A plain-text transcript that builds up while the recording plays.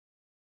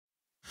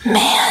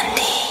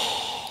Mandy.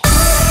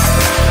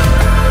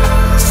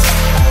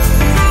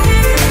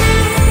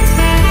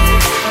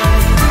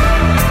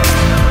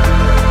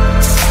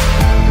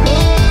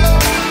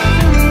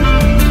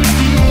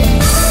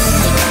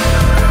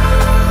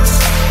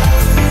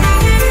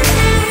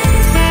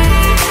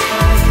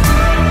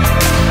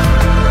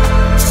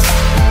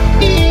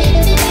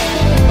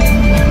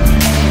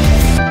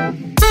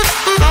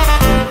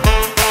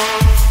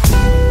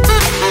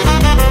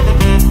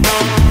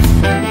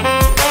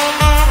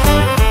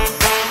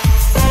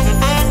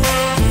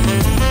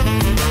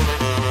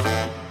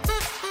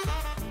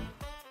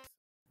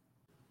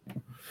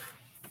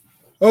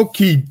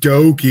 Okie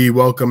dokie.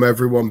 Welcome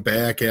everyone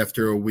back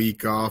after a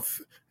week off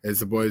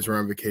as the boys were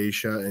on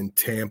vacation in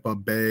Tampa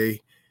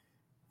Bay.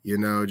 You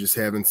know, just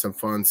having some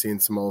fun, seeing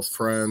some old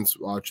friends,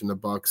 watching the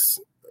Bucks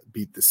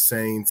beat the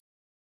Saints.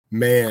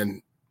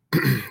 Man,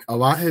 a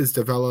lot has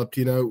developed.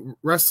 You know,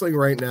 wrestling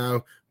right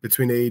now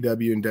between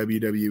AEW and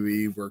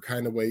WWE, we're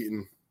kind of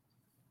waiting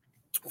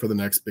for the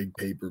next big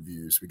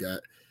pay-per-views. We got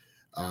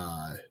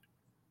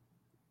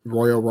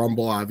Royal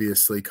Rumble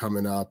obviously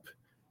coming up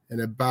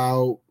in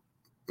about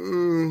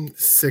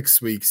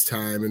 6 weeks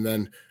time, and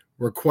then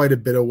we're quite a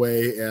bit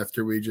away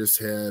after we just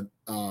had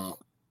the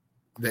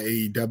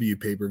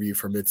AEW pay-per-view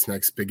from its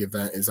next big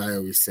event. As I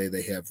always say,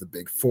 they have the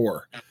big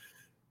four.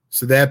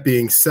 So that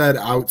being said,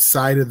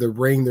 outside of the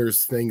ring,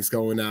 there's things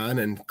going on,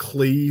 and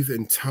Cleve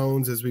and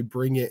Tones, as we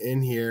bring it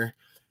in here,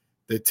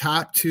 the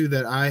top two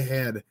that I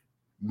had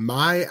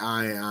my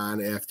eye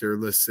on after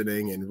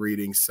listening and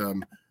reading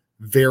some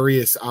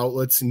various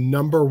outlets.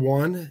 Number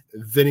one,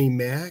 Vinnie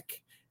Mac,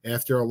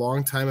 after a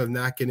long time of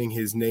not getting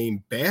his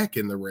name back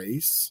in the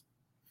race,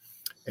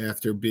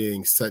 after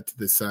being set to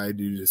the side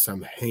due to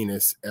some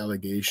heinous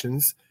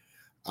allegations.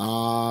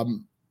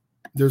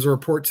 There's a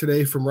report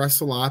today from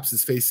WrestleOps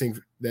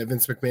that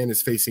Vince McMahon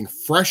is facing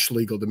fresh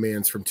legal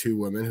demands from two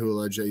women who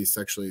allegedly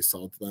sexually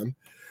assaulted them.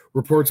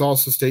 Reports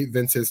also state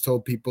Vince has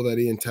told people that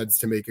he intends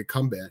to make a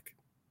comeback.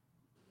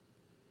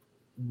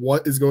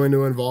 What is going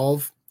to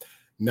involve?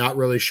 Not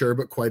really sure,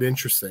 but quite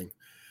interesting.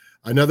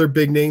 Another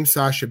big name,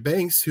 Sasha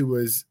Banks, who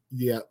was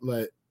a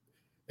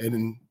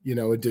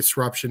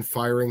disruption,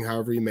 firing,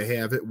 however you may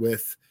have it,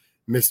 with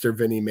Mr.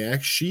 Vinnie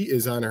Mac. She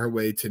is on her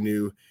way to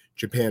New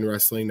Japan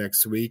Wrestling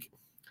next week.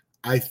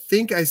 I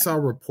think I saw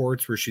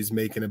reports where she's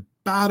making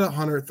about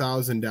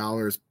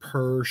 $100,000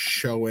 per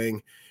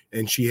showing,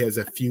 and she has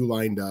a few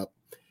lined up.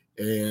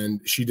 And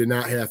she did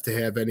not have to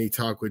have any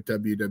talk with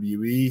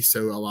WWE,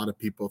 so a lot of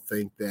people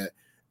think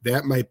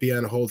that might be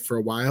on hold for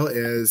a while,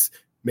 as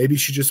maybe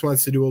she just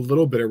wants to do a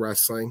little bit of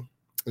wrestling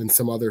and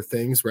some other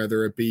things,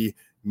 whether it be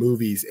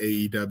movies,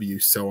 AEW,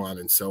 so on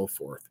and so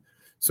forth.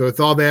 So with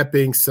all that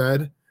being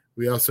said,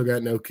 we also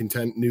got new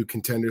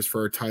contenders for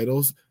our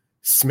titles.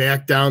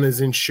 SmackDown is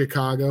in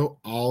Chicago,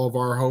 all of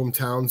our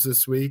hometowns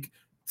this week.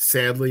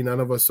 Sadly, none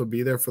of us will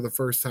be there for the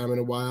first time in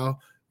a while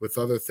with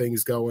other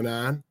things going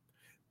on.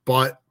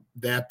 But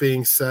that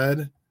being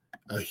said,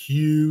 a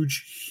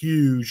huge,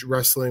 huge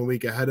wrestling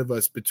week ahead of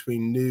us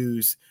between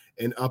news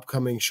and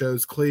upcoming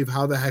shows. Cleve,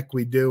 how the heck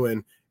we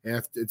doing?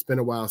 It's been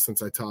a while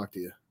since I talked to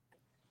you.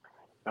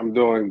 I'm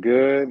doing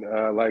good.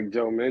 Like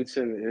Joe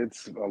mentioned,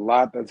 it's a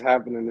lot that's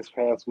happening this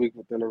past week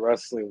within the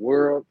wrestling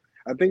world.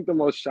 I think the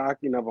most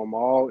shocking of them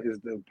all is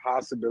the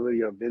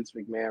possibility of Vince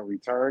McMahon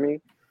returning.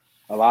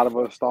 A lot of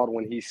us thought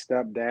when he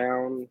stepped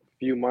down a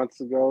few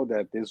months ago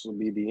that this would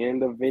be the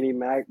end of Vinnie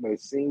Mac, but it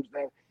seems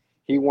that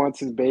he wants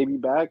his baby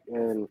back,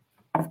 and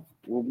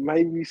we'll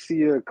maybe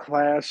see a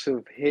clash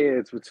of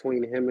heads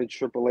between him and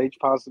Triple H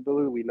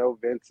possibility. We know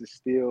Vince is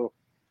still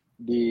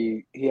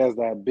he has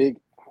that big,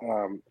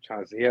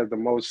 he has the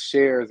most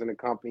shares in the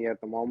company at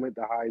the moment,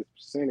 the highest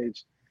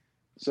percentage.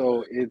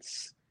 So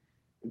it's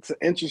an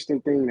interesting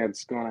thing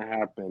that's going to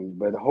happen.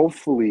 But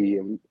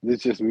hopefully,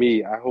 it's just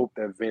me, I hope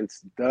that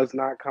Vince does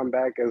not come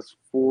back as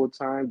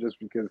full-time, just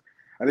because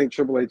I think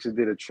Triple H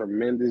did a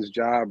tremendous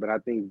job. But I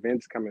think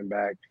Vince coming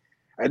back,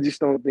 I just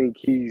don't think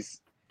he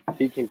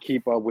can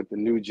keep up with the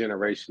new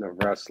generation of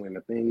wrestling,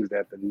 the things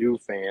that the new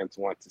fans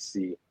want to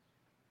see.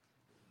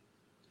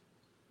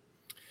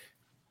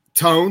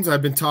 Tones,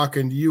 I've been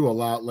talking to you a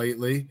lot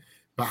lately,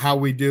 but how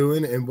we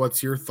doing and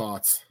what's your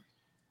thoughts?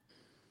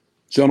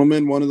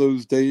 Gentlemen, one of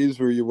those days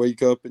where you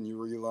wake up and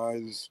you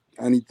realize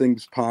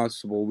anything's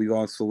possible. We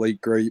lost the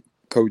late, great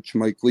Coach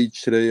Mike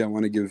Leach today. I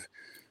want to give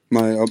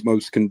my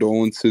utmost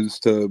condolences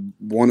to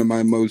one of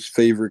my most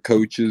favorite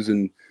coaches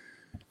in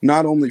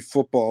not only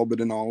football, but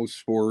in all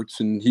sports.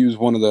 And he was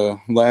one of the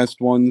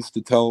last ones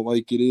to tell it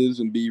like it is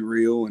and be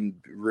real and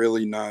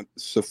really not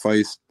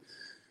suffice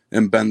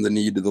and bend the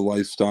knee to the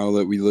lifestyle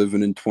that we live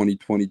in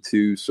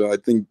 2022. So I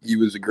think he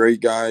was a great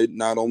guy,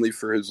 not only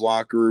for his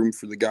locker room,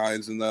 for the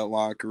guys in that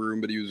locker room,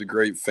 but he was a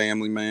great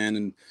family man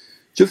and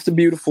just a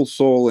beautiful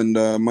soul. And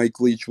Mike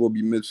Leach will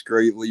be missed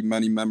greatly.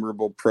 Many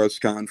memorable press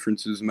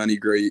conferences, many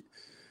great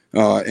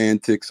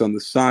antics on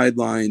the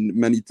sideline,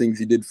 many things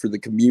he did for the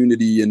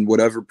community and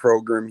whatever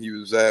program he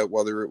was at,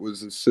 whether it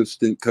was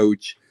assistant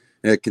coach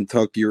at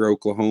Kentucky or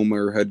Oklahoma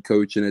or head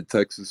coach at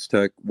Texas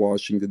Tech,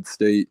 Washington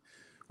State,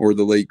 or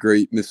the late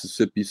great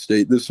Mississippi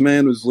State. This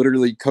man was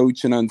literally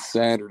coaching on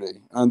Saturday,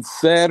 and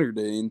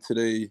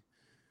today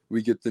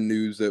we get the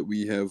news that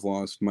we have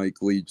lost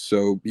Mike Leach.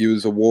 So he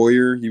was a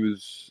warrior. He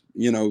was,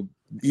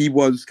 he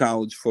was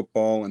college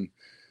football, and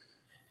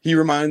he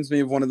reminds me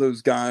of one of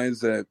those guys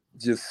that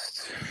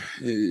just,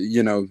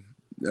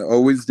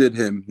 always did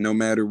him, no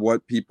matter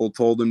what people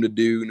told him to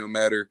do, no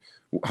matter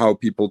how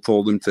people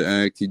told him to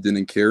act. He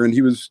didn't care. And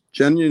he was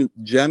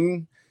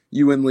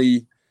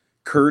genuinely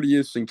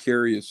courteous and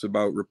curious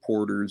about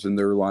reporters and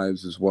their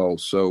lives as well.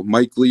 So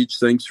Mike Leach,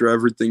 thanks for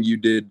everything you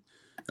did.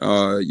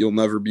 You'll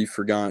never be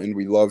forgotten.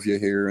 We love you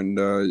here. And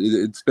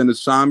it's been a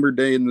somber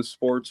day in the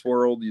sports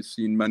world. You've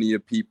seen many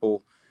of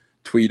people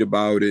tweet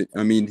about it.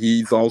 I mean,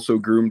 he's also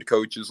groomed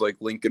coaches like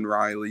Lincoln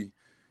Riley,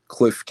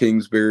 Cliff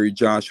Kingsbury,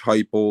 Josh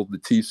Heupel, the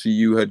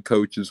TCU head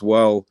coach as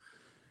well.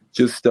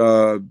 Just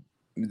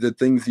the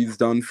things he's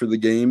done for the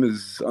game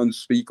is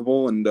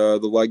unspeakable, and the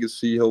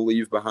legacy he'll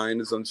leave behind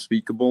is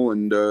unspeakable.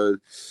 And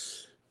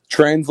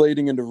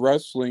translating into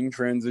wrestling,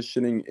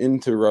 transitioning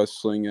into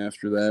wrestling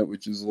after that,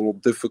 which is a little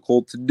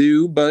difficult to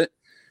do, but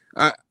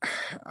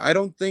I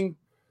don't think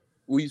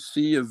we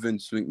see a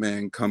Vince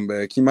McMahon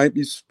comeback. He might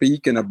be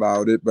speaking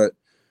about it, but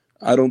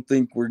I don't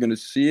think we're going to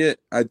see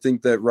it. I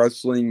think that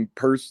wrestling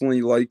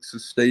personally likes the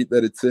state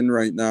that it's in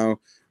right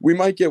now. We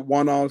might get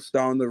one-offs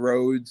down the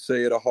road,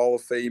 say at a Hall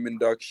of Fame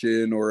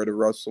induction or at a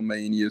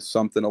WrestleMania,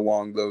 something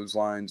along those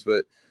lines.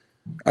 But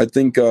I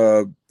think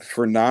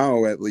for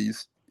now, at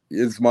least,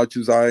 as much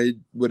as I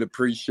would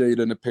appreciate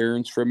an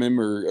appearance from him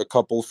or a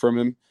couple from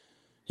him,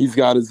 he's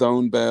got his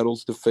own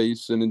battles to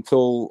face. And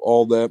until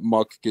all that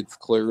muck gets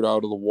cleared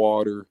out of the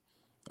water,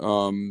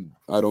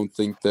 I don't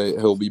think that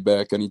he'll be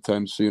back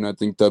anytime soon. I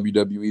think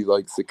WWE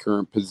likes the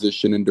current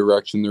position and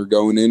direction they're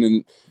going in.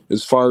 And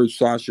as far as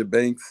Sasha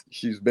Banks,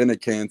 she's been a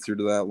cancer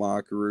to that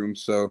locker room.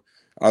 So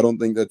I don't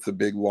think that's a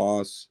big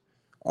loss.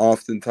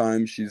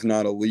 Oftentimes, she's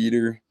not a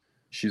leader.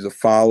 She's a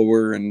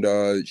follower,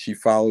 and she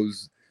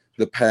follows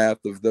the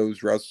path of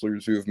those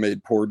wrestlers who have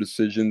made poor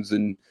decisions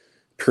in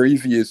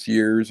previous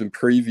years and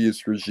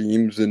previous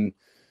regimes. And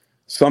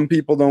some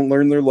people don't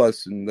learn their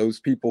lesson.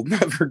 Those people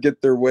never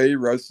get their way.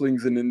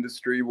 Wrestling's an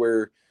industry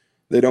where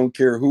they don't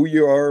care who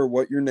you are or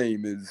what your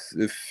name is.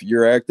 If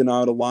you're acting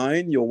out of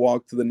line, you'll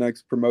walk to the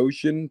next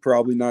promotion,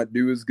 probably not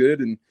do as good,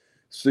 and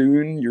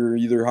soon you're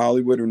either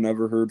Hollywood or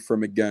never heard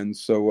from again.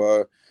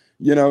 So,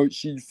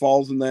 she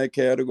falls in that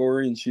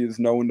category, and she has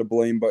no one to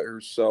blame but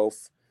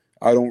herself.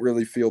 I don't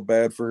really feel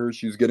bad for her.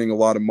 She's getting a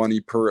lot of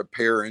money per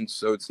appearance,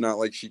 so it's not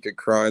like she could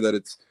cry that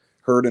it's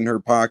hurt in her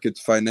pockets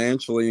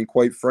financially. And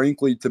quite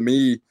frankly, to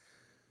me,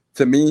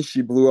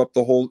 she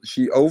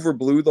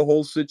overblew the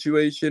whole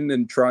situation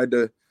and tried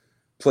to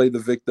play the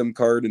victim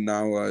card, and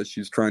now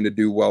she's trying to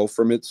do well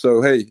from it.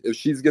 So hey, if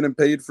she's getting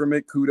paid from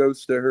it,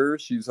 kudos to her.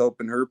 She's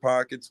helping her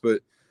pockets.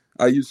 But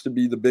I used to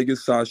be the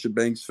biggest Sasha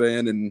Banks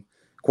fan, and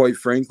quite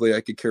frankly,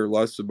 I could care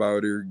less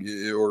about her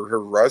or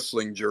her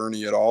wrestling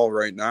journey at all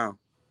right now.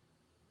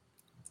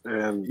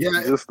 And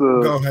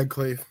go ahead,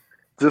 Cleve.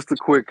 Just a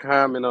quick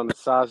comment on the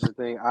Sasha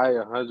thing. I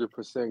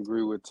 100%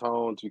 agree with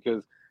Tones,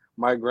 because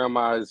my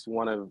grandma is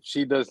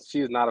she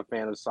is not a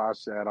fan of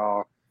Sasha at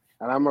all.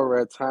 And I remember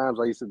at times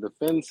I used to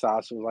defend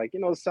Sasha, like,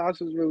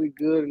 Sasha's really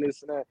good and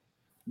this and that.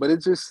 But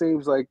it just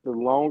seems like the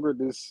longer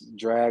this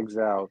drags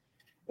out,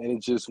 and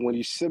it just, when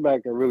you sit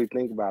back and really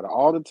think about it,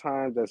 all the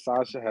times that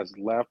Sasha has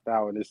left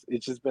out, and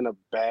it's just been a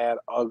bad,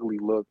 ugly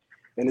look.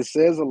 And it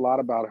says a lot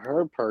about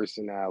her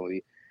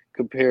personality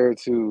compared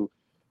to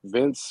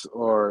Vince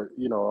or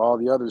all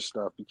the other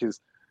stuff, because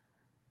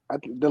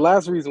the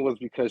last reason was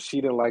because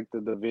she didn't like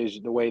the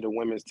division, the way the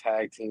women's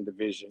tag team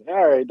division.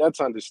 All right, that's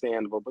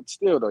understandable, but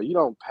still though, you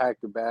don't pack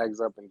your bags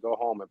up and go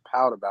home and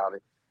pout about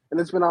it. And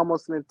it's been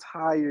almost an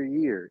entire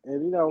year,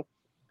 and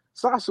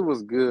Sasha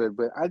was good,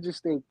 but I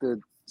just think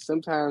that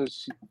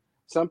sometimes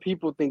some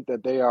people think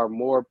that they are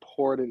more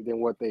important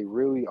than what they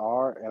really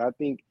are, and I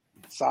think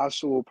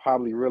Sasha will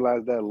probably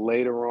realize that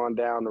later on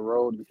down the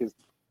road, because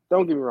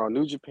don't get me wrong,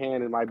 New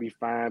Japan, it might be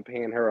fine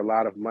paying her a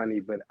lot of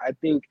money, but I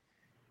think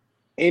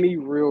any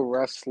real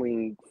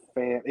wrestling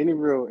fan,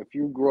 if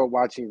you grew up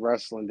watching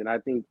wrestling, then I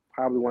think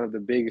probably one of the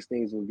biggest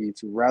things would be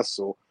to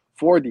wrestle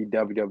for the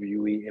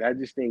WWE. And I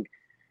just think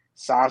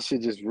Sasha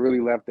just really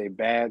left a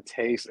bad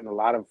taste in a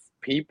lot of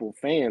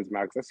fans,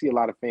 Max. I see a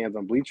lot of fans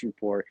on Bleach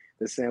Report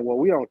that saying, well,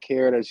 we don't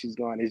care that she's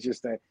gone. It's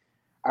just that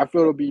I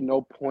feel there'll be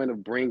no point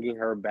of bringing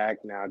her back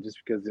now, just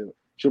because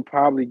she'll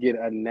probably get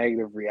a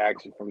negative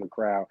reaction from the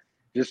crowd,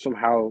 just from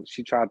how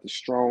she tried to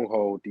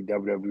stronghold the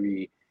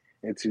WWE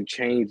into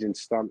changing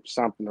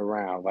something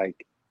around.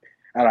 Like,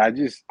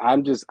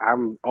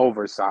 I'm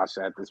over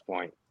Sasha at this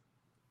point.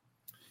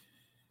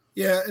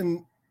 Yeah,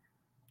 and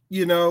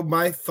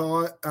my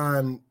thought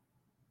on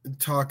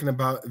talking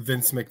about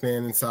Vince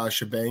McMahon and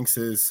Sasha Banks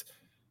is,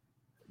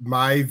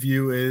 my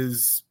view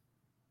is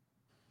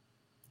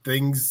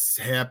things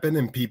happen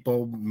and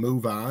people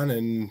move on,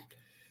 and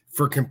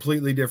for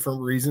completely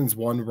different reasons,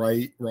 one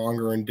right, wrong,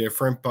 or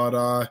indifferent.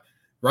 But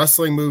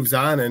wrestling moves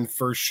on, and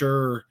for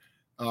sure,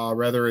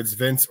 whether it's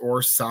Vince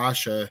or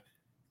Sasha,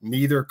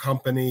 Neither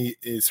company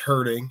is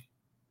hurting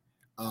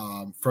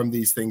from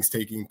these things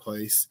taking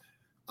place.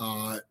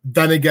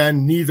 Then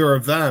again, neither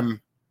of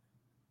them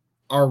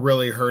are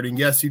really hurting.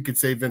 Yes, you could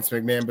say Vince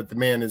McMahon, but the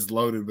man is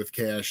loaded with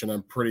cash, and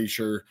I'm pretty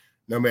sure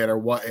no matter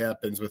what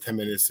happens with him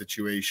in his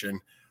situation,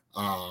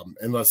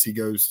 unless he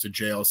goes to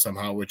jail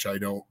somehow, which I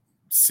don't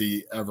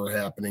see ever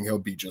happening, he'll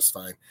be just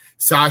fine.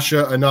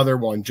 Sasha, another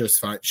one, just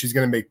fine. She's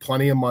going to make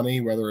plenty of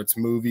money, whether it's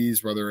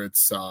movies, whether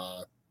it's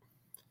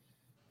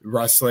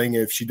wrestling.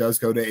 If she does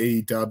go to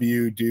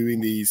AEW,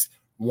 doing these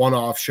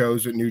one-off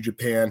shows with New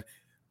Japan,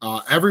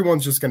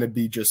 everyone's just going to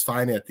be just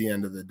fine at the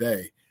end of the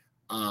day.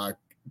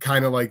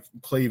 Kind of like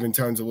Cleve and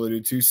Tones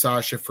alluded to,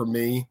 Sasha, for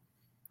me,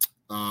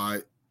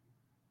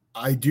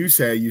 I do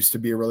say I used to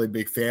be a really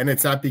big fan.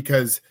 It's not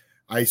because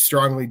I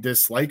strongly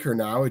dislike her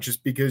now. It's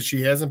just because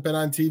she hasn't been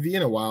on TV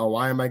in a while.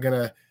 Why am I going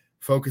to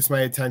focus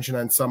my attention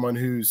on someone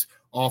who's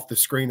off the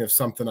screen of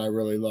something I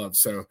really love?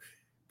 So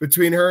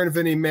between her and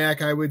Vinnie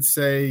Mac, I would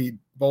say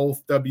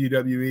both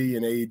WWE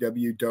and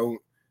AEW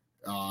don't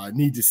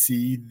need to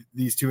see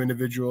these two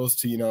individuals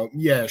to,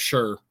 yeah,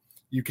 sure,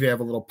 you could have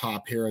a little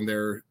pop here and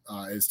there,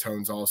 as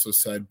Tones also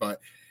said. But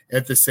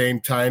at the same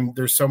time,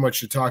 there's so much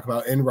to talk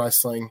about in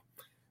wrestling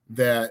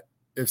that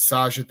if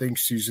Sasha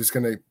thinks she's just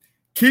going to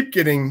keep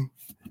getting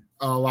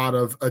a lot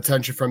of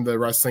attention from the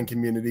wrestling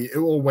community, it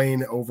will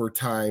wane over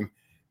time.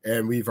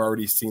 And we've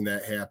already seen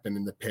that happen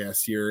in the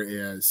past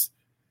year as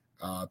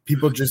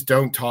people just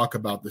don't talk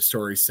about the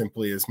story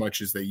simply as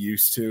much as they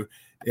used to.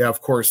 Yeah,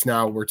 of course,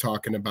 now we're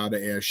talking about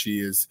it as she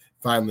is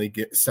finally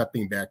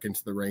stepping back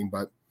into the ring.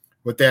 But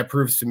what that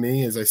proves to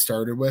me, as I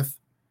started with,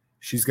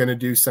 she's going to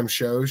do some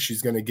shows.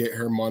 She's going to get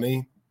her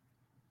money.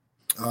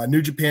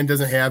 New Japan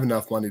doesn't have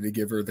enough money to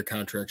give her the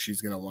contract she's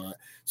going to want.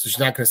 So she's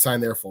not going to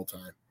sign there full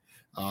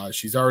time.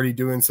 She's already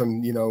doing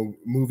some,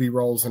 movie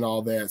roles and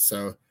all that.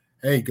 So,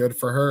 hey, good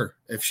for her.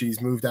 If she's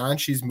moved on,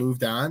 she's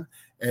moved on.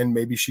 And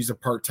maybe she's a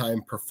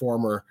part-time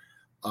performer,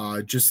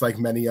 just like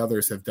many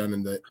others have done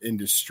in the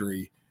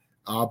industry.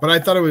 But I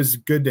thought it was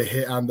good to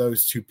hit on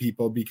those two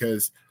people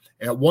because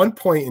at one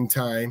point in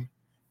time,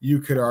 you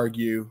could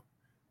argue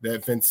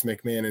that Vince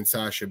McMahon and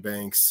Sasha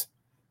Banks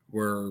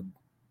were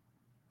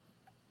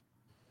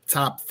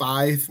top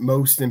 5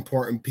 most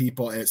important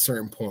people at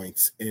certain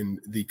points in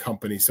the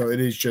company. So it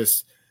is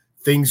just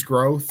things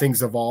grow,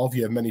 things evolve.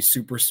 You have many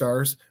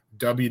superstars.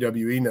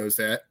 WWE knows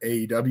that.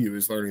 AEW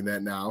is learning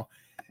that now.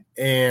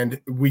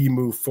 And we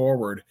move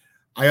forward.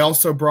 I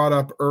also brought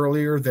up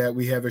earlier that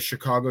we have a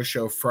Chicago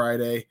show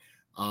Friday.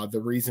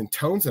 The reason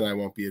Tones and I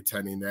won't be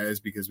attending that is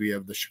because we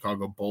have the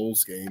Chicago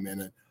Bulls game,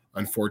 and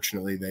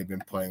unfortunately they've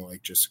been playing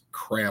like just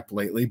crap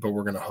lately, but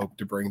we're going to hope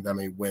to bring them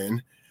a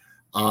win.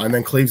 And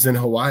then Cleve's in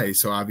Hawaii,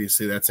 so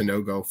obviously that's a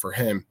no-go for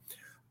him.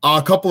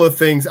 A couple of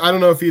things. I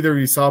don't know if either of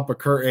you saw it, but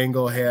Kurt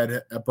Angle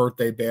had a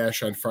birthday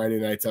bash on Friday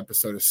night's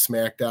episode of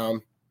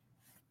SmackDown.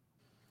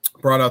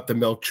 Brought out the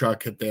milk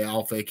truck at the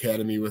Alpha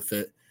Academy with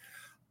it.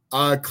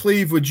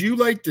 Cleve, would you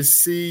like to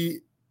see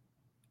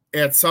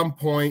at some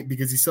point,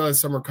 because he still has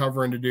some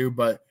recovering to do,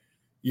 but,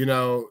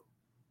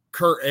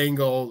 Kurt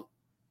Angle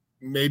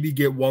maybe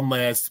get one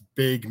last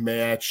big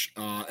match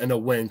and a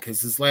win,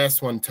 because his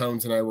last one,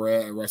 Tones and I were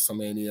at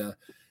WrestleMania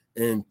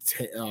in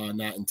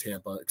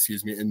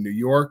New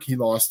York. He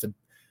lost to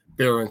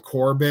Baron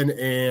Corbin,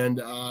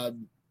 and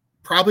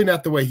probably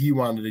not the way he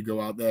wanted to go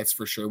out, that's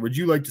for sure. Would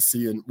you like to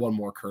see one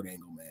more Kurt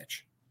Angle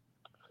match?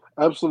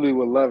 Absolutely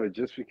would love it,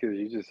 just because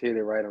you just hit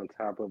it right on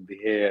top of the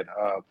head.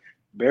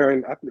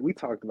 Baron, we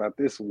talked about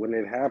this when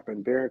it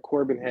happened. Baron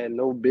Corbin had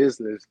no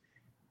business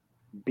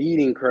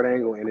beating Kurt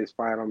Angle in his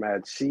final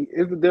match. See,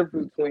 it's the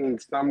difference between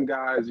some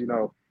guys,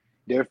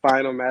 their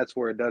final match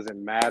where it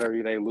doesn't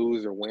matter, they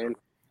lose or win.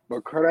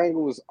 But Kurt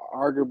Angle was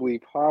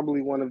arguably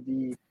probably one of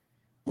the,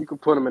 you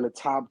could put him in the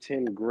top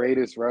 10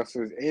 greatest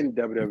wrestlers in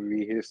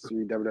WWE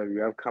history,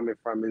 WWF, coming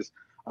from his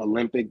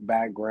Olympic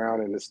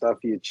background and the stuff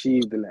he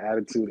achieved in the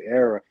Attitude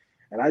Era.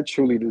 And I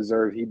truly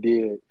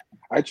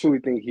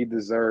think he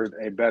deserved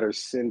a better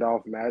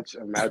send-off match,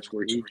 a match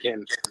where he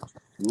can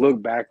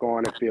look back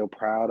on and feel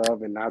proud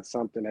of, and not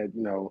something that,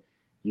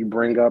 you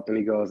bring up and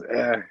he goes,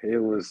 it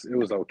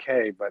was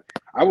okay. But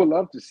I would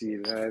love to see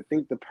it. And I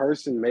think the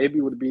person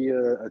maybe would be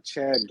a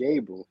Chad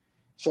Gable.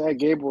 Chad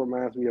Gable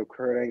reminds me of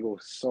Kurt Angle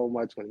so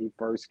much when he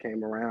first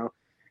came around.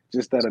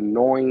 Just that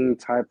annoying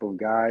type of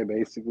guy,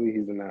 basically.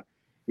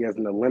 He has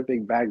an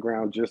Olympic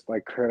background just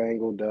like Kurt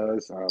Angle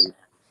does.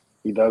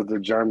 He does the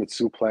German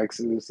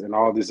suplexes and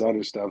all this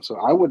other stuff. So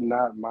I would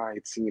not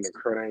mind seeing a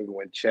Kurt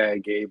Angle and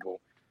Chad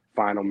Gable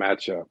final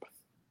matchup.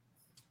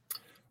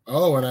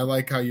 Oh, and I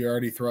like how you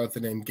already throw out the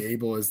name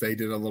Gable as they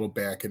did a little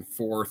back and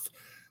forth.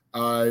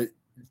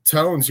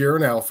 Tones, you're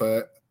an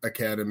Alpha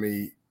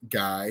Academy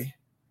guy.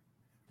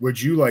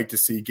 Would you like to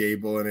see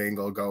Gable and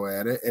Angle go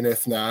at it? And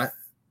if not,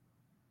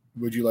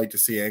 would you like to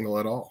see Angle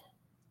at all?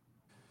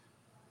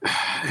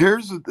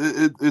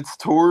 It's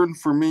torn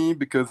for me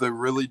because I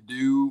really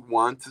do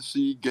want to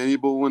see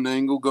Gable and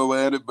Angle go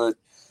at it, but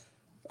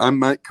I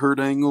met Kurt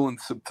Angle in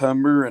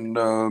September,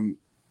 and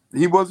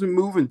he wasn't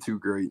moving too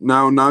great.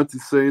 Now, not to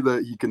say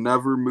that he can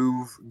never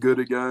move good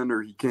again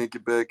or he can't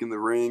get back in the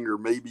ring or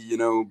maybe, it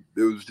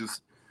was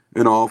just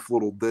an off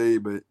little day.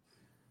 But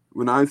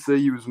when I say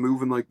he was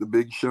moving like the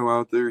Big Show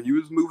out there, he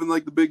was moving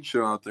like the Big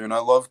Show out there. And I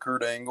love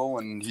Kurt Angle,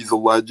 and he's a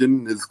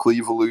legend, as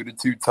Cleve alluded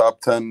to,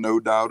 top 10, no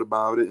doubt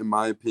about it, in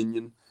my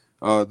opinion.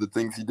 The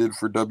things he did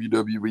for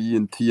WWE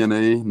and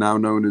TNA, now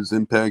known as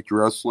Impact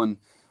Wrestling,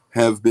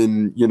 have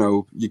been,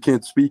 you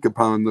can't speak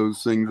upon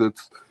those things.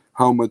 That's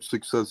how much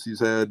success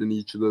he's had in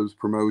each of those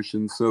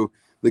promotions. So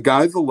the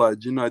guy's a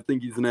legend. I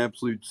think he's an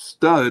absolute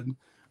stud.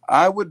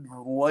 I would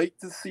like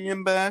to see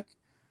him back,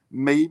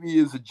 maybe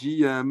as a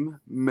GM,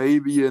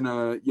 maybe in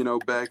a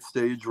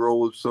backstage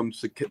role of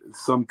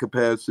some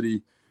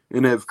capacity,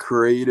 and have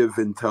creative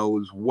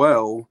intel as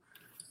well.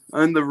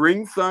 On the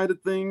ring side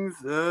of things,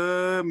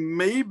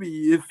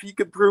 maybe if he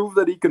could prove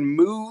that he can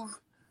move,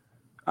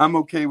 I'm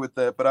okay with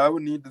that. But I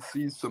would need to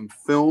see some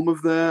film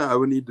of that. I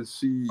would need to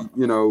see,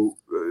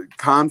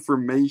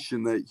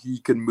 confirmation that he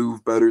can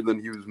move better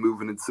than he was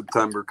moving in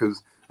September.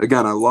 Because,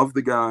 again, I love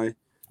the guy.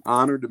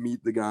 Honored to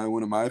meet the guy,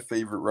 one of my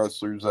favorite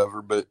wrestlers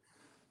ever. But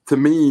to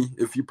me,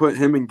 if you put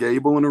him and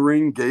Gable in a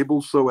ring,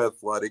 Gable's so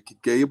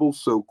athletic,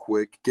 Gable's so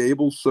quick,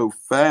 Gable's so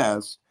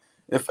fast.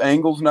 If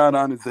Angle's not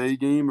on his A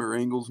game or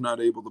Angle's not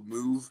able to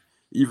move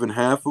even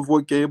half of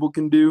what Gable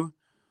can do,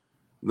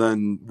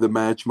 then the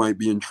match might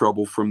be in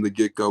trouble from the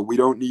get-go. We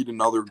don't need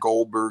another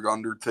Goldberg,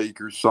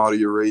 Undertaker,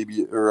 Saudi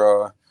Arabia,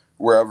 or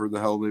wherever the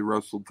hell they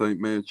wrestle type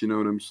match. You know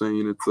what I'm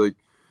saying? It's like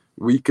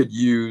we could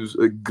use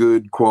a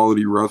good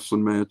quality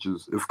wrestling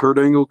matches. If Kurt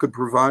Angle could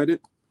provide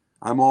it,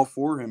 I'm all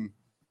for him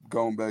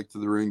going back to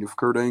the ring. If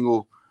Kurt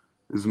Angle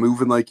is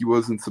moving like he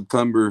was in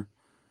September,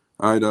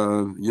 I'd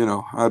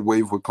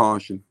wave with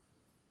caution.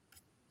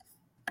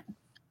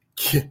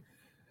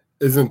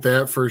 Isn't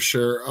that for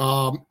sure?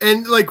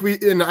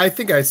 And I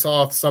think I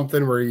saw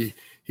something where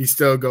he's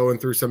still going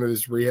through some of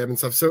his rehab and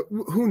stuff. So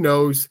who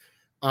knows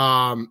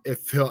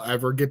if he'll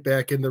ever get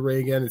back in the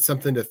ring again. It's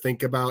something to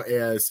think about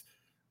as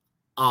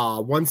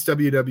once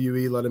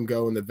WWE let him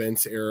go in the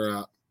Vince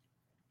era,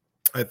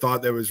 I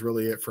thought that was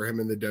really it for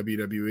him in the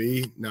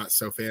WWE. Not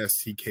so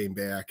fast. He came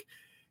back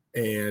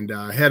and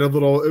had it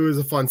was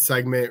a fun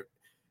segment.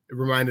 It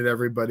reminded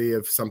everybody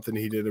of something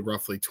he did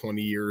roughly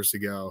 20 years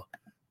ago.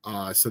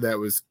 So that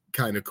was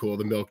kind of cool.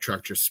 The milk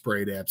truck just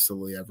sprayed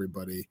absolutely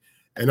everybody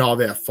and all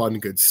that fun,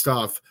 good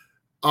stuff.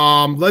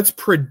 Let's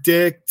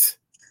predict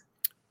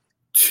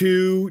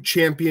 2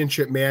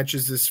 championship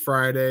matches this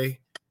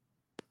Friday.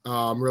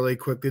 Really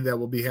quickly, that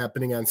will be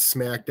happening on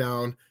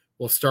SmackDown.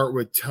 We'll start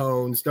with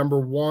Tones. Number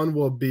 1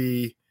 will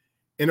be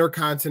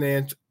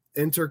Intercontinental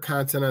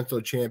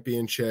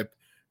Championship,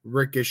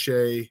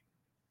 Ricochet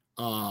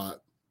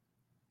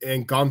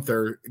and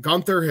Gunther.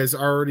 Gunther has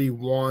already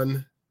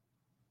won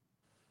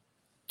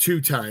 2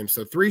 times,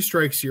 so 3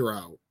 strikes, you're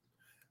out.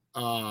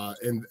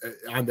 And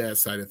on that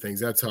side of things,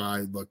 that's how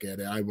I look at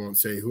it. I won't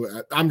say who.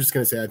 I'm just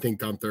going to say I think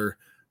Gunther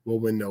will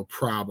win no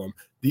problem.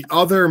 The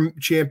other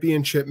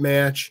championship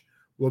match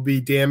will be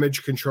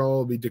Damage Control.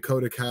 Will be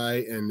Dakota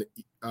Kai and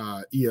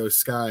Io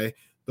Sky.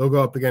 They'll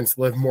go up against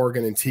Liv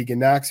Morgan and Tegan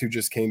Nox, who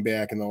just came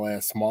back in the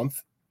last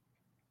month,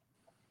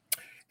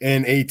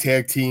 in a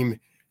tag team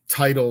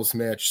titles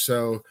match.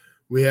 So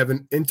we have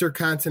an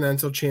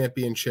Intercontinental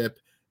Championship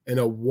and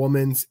a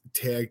Women's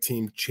Tag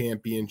Team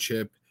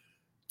Championship.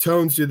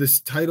 Tones, do the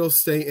titles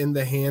stay in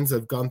the hands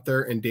of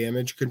Gunther and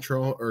Damage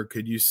Control, or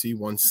could you see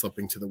one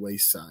slipping to the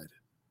wayside?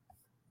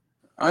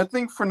 I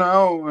think for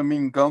now,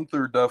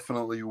 Gunther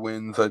definitely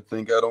wins. I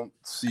don't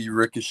see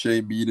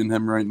Ricochet beating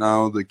him right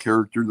now. The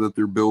character that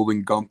they're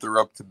building Gunther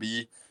up to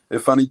be.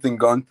 If anything,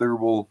 Gunther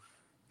will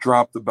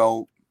drop the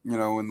belt,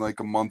 in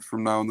like a month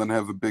from now and then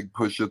have a big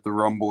push at the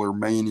Rumble or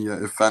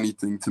Mania. If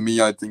anything, to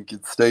me, I think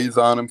it stays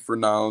on him for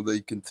now.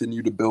 They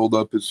continue to build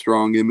up his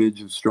strong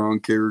image, his strong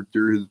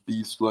character, his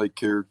beast-like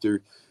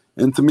character.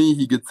 And to me,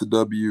 he gets a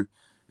W.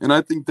 And I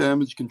think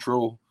Damage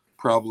Control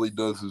probably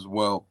does as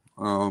well.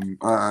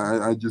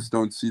 I just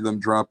don't see them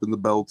dropping the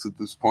belts at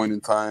this point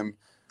in time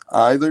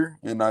either.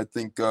 And I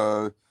think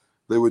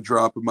they would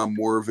drop them on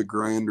more of a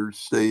grander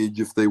stage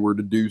if they were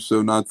to do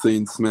so. Not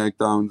saying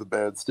SmackDown's a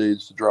bad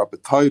stage to drop a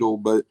title,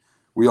 but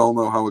we all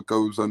know how it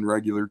goes on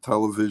regular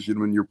television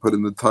when you're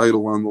putting the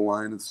title on the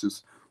line. It's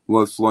just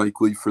less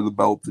likely for the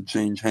belt to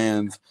change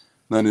hands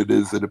than it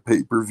is at a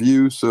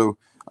pay-per-view. So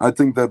I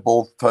think that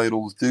both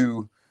titles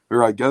do,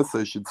 or I guess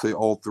I should say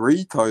all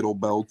 3 title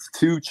belts,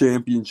 2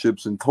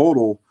 championships in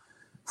total,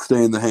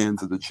 stay in the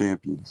hands of the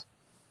champions.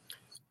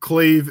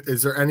 Cleve,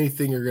 is there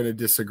anything you're going to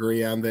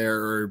disagree on there,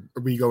 or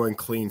are we going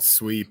clean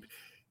sweep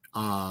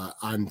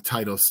on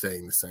title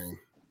staying the same?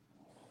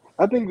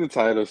 I think the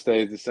title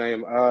stays the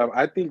same.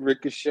 I think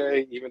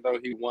Ricochet, even though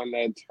he won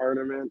that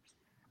tournament,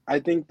 I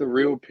think the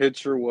real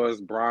picture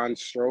was Braun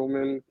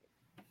Strowman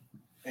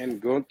and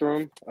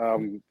Gunther.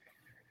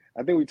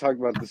 I think we talked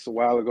about this a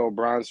while ago.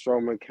 Braun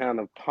Strowman kind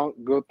of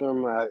punked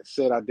Gunther. I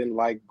said I didn't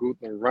like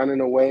Gunther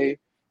running away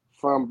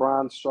from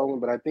Braun Strowman,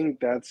 but I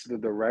think that's the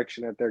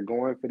direction that they're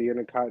going for the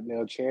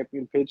Intercontinental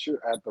Champion picture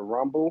at the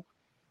Rumble.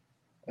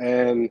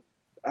 And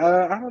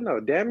I don't know,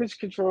 damage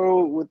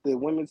control with the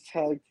women's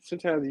tag.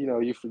 Sometimes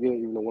you forget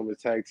even the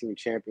women's tag team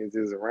champions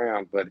is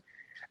around, but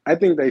I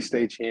think they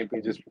stay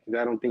champion just because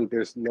I don't think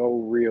there's no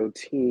real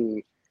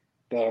team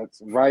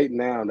that's right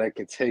now that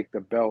can take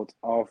the belt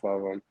off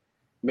of them.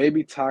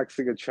 Maybe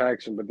Toxic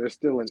Attraction, but they're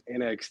still in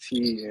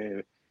NXT,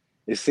 and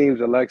it seems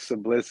Alexa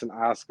Bliss and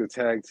Asuka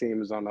tag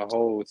team is on the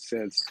hold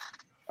since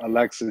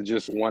Alexa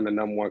just won the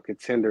number one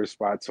contender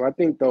spot. So I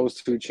think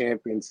those two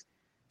champions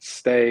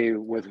stay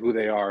with who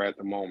they are at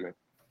the moment.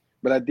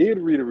 But I did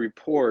read a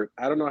report.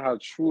 I don't know how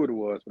true it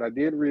was, but I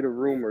did read a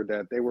rumor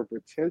that they were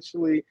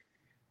potentially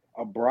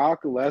a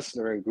Brock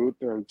Lesnar and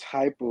Guthrum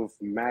type of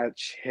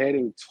match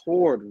heading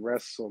toward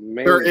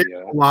WrestleMania. There is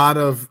a lot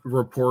of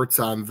reports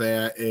on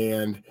that,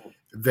 and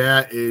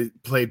that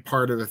played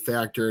part of a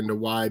factor into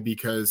why,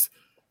 because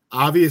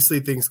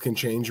obviously things can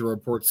change and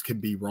reports can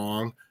be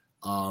wrong.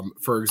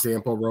 For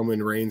example,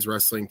 Roman Reigns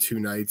wrestling 2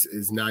 nights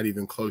is not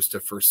even close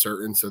to for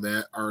certain. So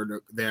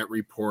that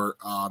report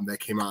that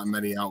came out in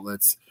many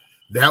outlets,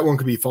 that one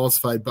could be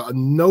falsified, but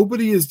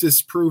nobody is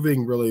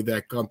disproving really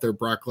that Gunther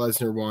Brock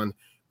Lesnar one,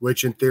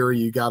 which in theory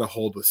you got to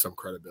hold with some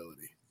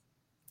credibility.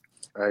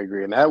 I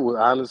agree, and that would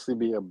honestly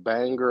be a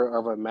banger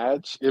of a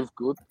match.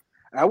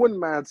 I wouldn't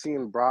mind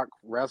seeing Brock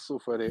wrestle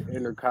for the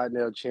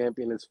Intercontinental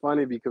Champion. It's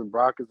funny because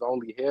Brock has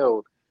only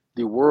held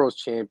the World's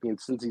Champion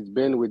since he's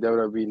been with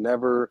WWE,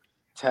 never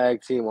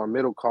tag team or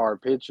middle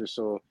card picture.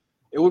 So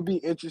it would be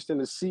interesting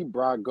to see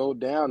Brock go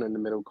down in the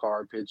middle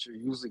card picture.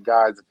 Usually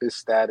guys of his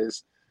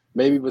status,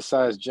 maybe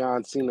besides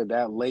John Cena,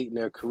 that late in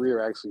their career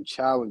actually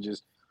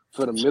challenges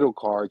for the middle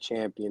card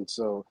champion.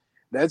 So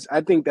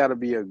I think that'll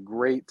be a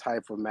great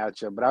type of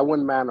matchup, but I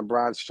wouldn't mind a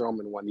Braun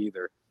Strowman one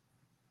either.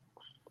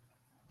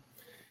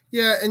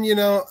 Yeah, and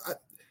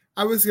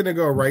I was gonna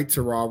go right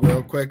to Raw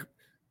real quick,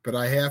 but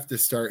I have to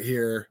start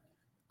here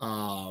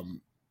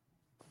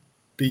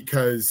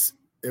because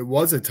it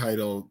was a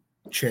title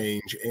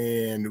change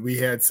and we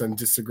had some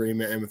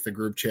disagreement in with the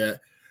group chat.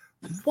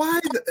 Why,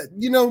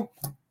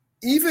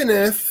 even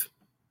if,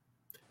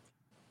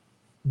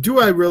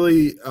 do I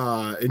really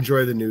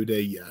enjoy the New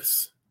Day?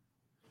 Yes.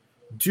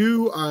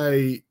 Do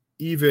I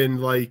even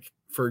like,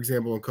 for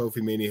example, when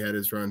Kofi Mania had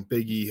his run,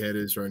 Big E had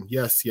his run?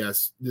 Yes.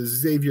 Does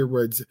Xavier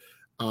Woods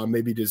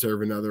maybe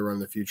deserve another run in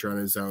the future on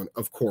his own?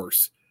 Of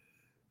course.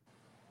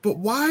 But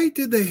why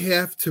did they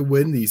have to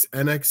win these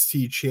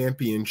NXT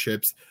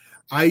championships?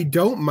 I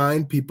don't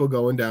mind people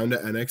going down to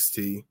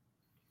NXT.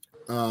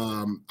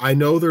 I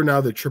know they're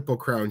now the Triple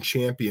Crown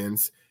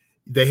champions.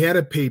 They had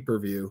a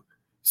pay-per-view.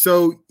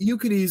 So you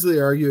could easily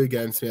argue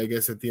against me, I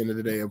guess, at the end of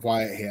the day of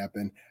why it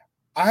happened.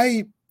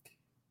 I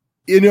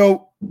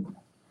will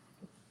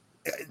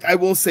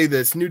say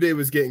this. New Day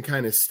was getting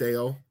kind of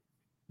stale.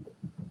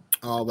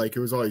 Like it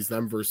was always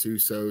them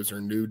versus Usos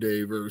or New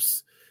Day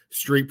versus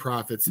Street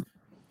Profits.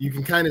 You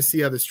can kind of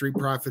see how the Street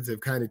Profits have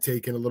kind of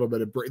taken a little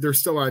bit of break. They're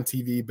still on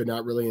TV, but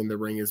not really in the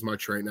ring as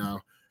much right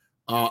now.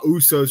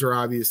 Usos are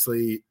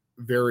obviously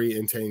very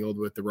entangled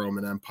with the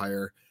Roman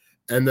Empire.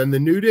 And then the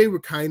New Day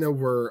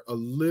were a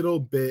little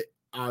bit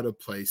out of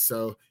place.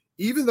 So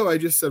even though I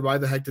just said, why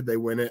the heck did they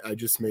win it? I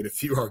just made a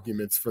few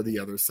arguments for the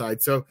other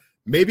side. So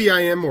maybe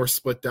I am more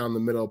split down the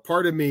middle.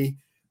 Part of me,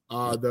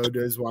 though,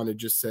 does want to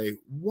just say,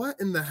 what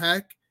in the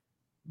heck?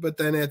 But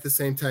then at the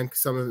same time,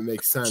 some of it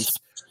makes sense.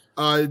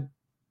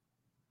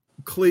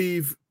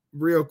 Cleve,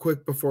 real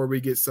quick before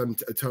we get some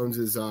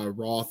Tones'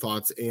 Raw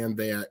thoughts and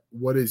that,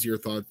 what is your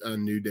thought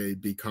on New Day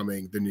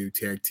becoming the new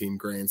tag team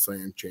Grand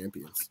Slam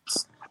champions?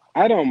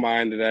 I don't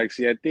mind it,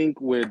 actually. I think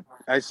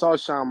I saw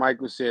Shawn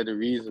Michaels say the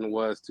reason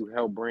was to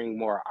help bring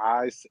more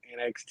eyes to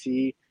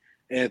NXT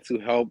and to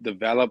help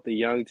develop the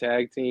young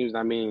tag teams.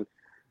 I mean,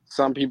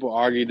 some people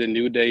argue the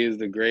New Day is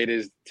the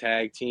greatest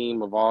tag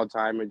team of all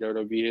time in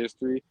WWE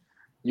history.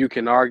 You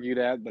can argue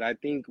that, but I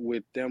think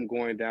with them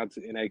going down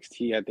to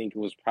NXT, I think it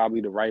was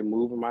probably the right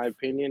move, in my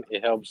opinion.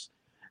 It helps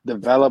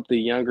develop the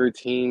younger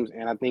teams,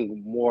 and I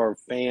think more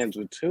fans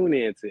would tune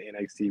in to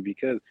NXT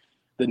because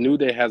the New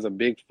Day has a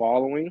big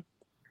following.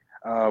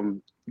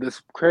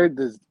 This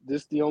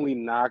the only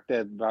knock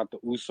that about the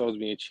Usos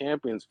being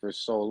champions for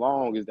so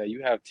long is that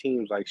you have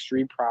teams like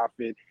Street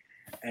Profit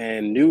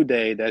and New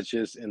Day that's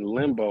just in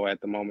limbo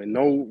at the moment.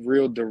 No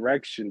real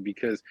direction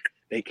because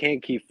they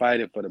can't keep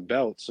fighting for the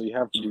belt. So you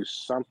have to do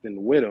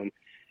something with them.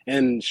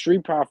 And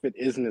Street Profit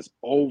isn't as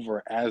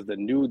over as the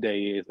New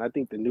Day is. And I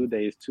think the New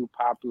Day is too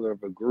popular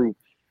of a group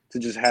to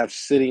just have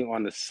sitting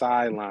on the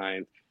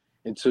sidelines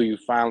until you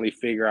finally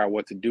figure out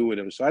what to do with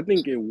them. So I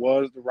think it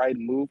was the right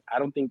move. I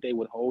don't think they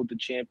would hold the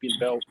champion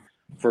belt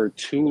for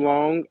too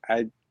long.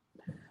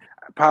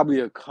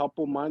 Probably a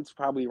couple months,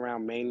 probably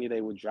around Mania,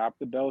 they would drop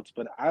the belts,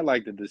 but I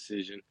like the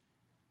decision.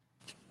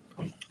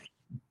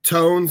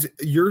 Tones,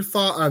 your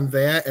thought on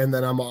that, and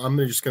then I'm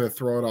just going to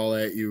throw it all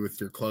at you with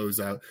your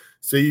closeout.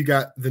 So you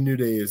got the New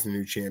Day as the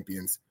new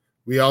champions.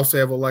 We also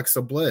have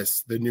Alexa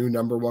Bliss, the new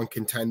number one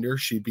contender.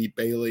 She beat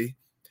Bayley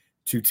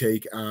to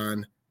take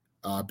on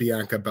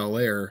Bianca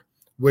Belair,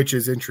 which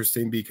is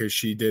interesting because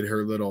she did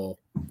her little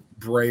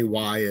Bray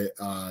Wyatt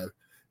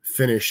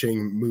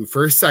finishing move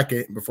for a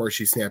second before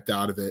she snapped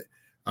out of it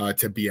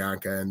to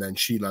Bianca, and then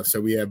she left. So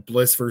we have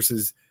Bliss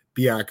versus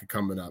Bianca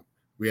coming up.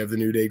 We have the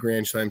New Day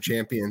Grand Slam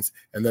champions,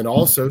 and then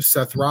also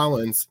Seth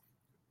Rollins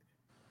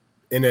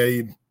in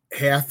a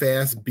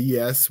half-ass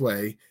BS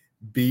way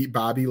beat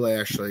Bobby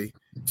Lashley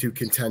to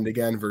contend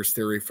again versus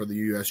Theory for the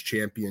U.S.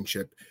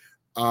 Championship.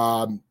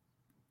 Do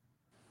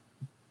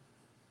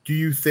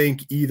you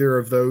think either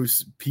of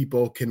those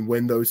people can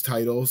win those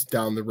titles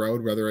down the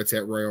road, whether it's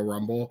at Royal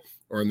Rumble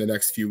or in the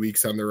next few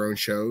weeks on their own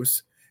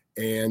shows?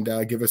 And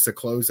give us a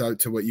closeout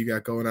to what you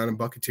got going on in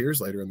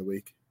Bucketeers later in the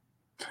week.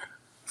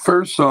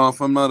 First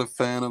off, I'm not a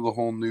fan of the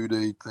whole New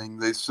Day thing.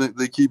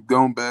 They keep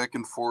going back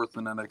and forth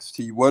in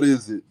NXT. What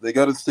is it? They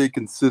got to stay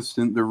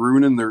consistent. They're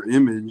ruining their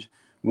image.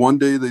 One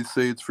day they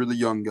say it's for the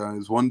young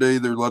guys. One day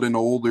they're letting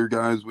older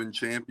guys win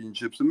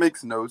championships. It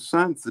makes no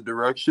sense. The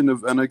direction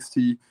of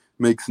NXT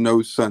makes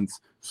no sense.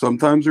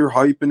 Sometimes they're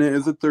hyping it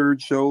as a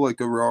third show like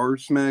a Raw or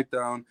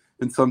SmackDown,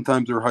 and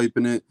sometimes they're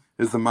hyping it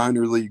as the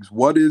minor leagues.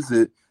 What is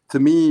it? To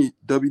me,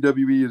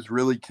 WWE has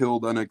really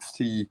killed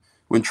NXT.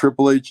 When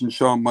Triple H and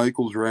Shawn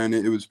Michaels ran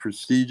it, it was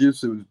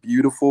prestigious. It was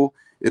beautiful.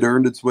 It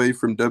earned its way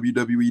from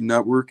WWE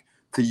Network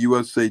to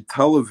USA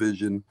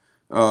Television.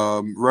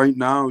 Right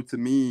now, to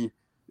me,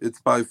 it's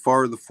by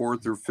far the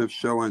fourth or fifth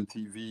show on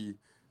TV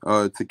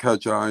to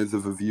catch eyes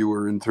of a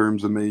viewer in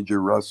terms of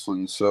major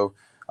wrestling. So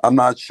I'm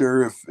not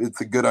sure if it's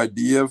a good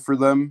idea for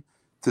them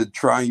to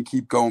try and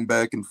keep going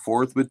back and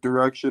forth with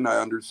direction. I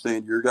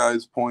understand your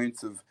guys'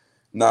 points of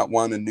not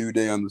wanting New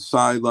Day on the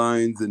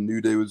sidelines, and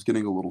New Day was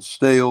getting a little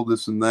stale,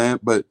 this and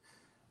that. But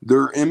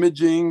their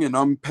imaging and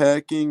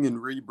unpacking and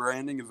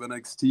rebranding of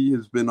NXT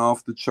has been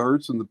off the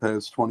charts in the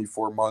past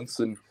 24 months.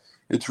 And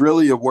it's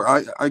really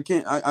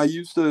I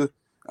used to,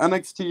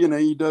 NXT and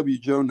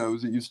AEW, Joe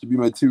knows, it used to be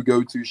my two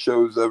go-to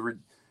shows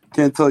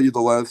can't tell you the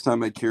last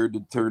time I cared to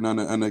turn on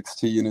an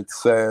NXT, and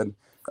it's sad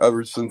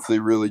ever since they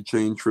really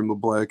changed from the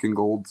black and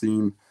gold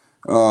team.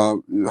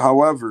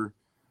 However,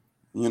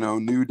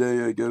 New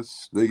Day, I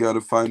guess they got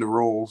to find a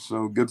role.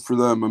 So good for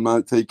them. I'm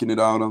not taking it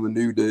out on the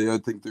New Day. I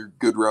think they're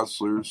good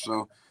wrestlers,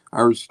 so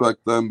I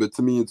respect them. But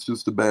to me, it's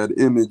just a bad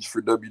image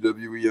for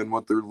WWE and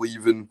what they're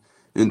leaving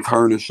and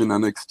tarnishing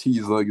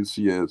NXT's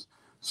legacy as.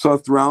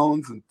 Seth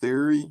Rollins and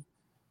Theory,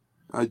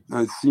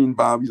 I've seen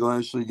Bobby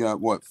Lashley got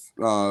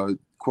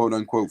quote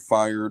unquote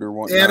fired or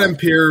whatnot. Adam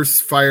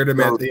Pearce fired him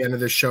at the end of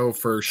the show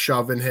for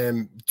shoving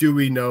him. Do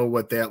we know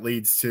what that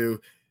leads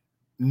to?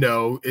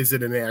 No. Is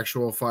it an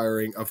actual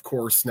firing? Of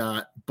course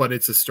not, but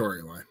it's a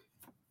storyline.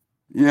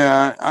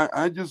 Yeah,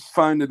 I just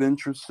find it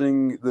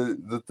interesting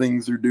the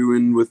things they're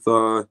doing with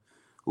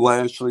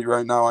Lashley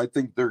right now. I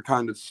think they're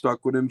kind of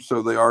stuck with him,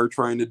 so they are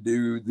trying to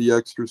do the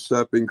extra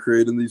step in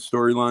creating these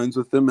storylines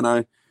with him, and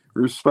I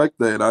respect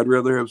that. I'd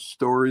rather have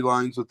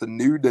storylines with the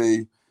New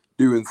Day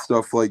doing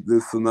stuff like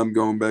this than them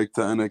going back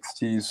to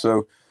NXT.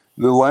 So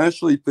the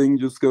Lashley thing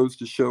just goes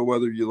to show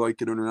whether you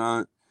like it or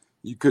not.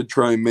 You could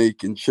try and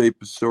make and shape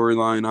a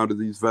storyline out of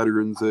these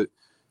veterans that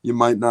you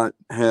might not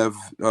have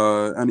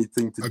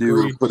anything to do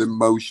or put in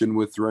motion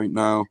with right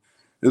now.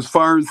 As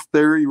far as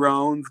Theory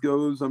Rollins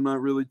goes, I'm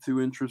not really too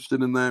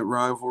interested in that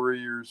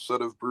rivalry or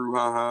set of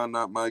brouhaha,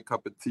 not my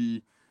cup of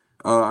tea.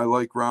 I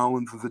like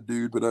Rollins as a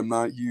dude, but I'm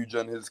not huge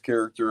on his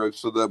character. I've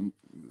said that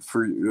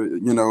for,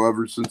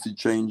 ever since he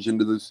changed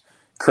into this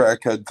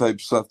crackhead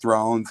type Seth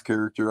Rollins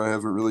character. I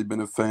haven't really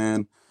been a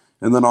fan.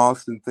 And then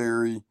Austin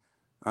Theory,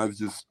 I've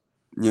just,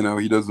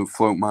 he doesn't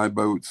float my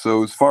boat.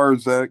 So as far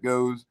as that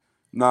goes,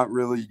 not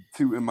really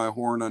tooting my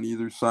horn on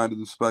either side of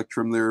the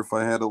spectrum there. If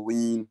I had a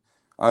lean,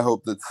 I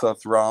hope that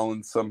Seth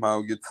Rollins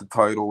somehow gets the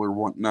title or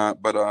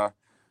whatnot, but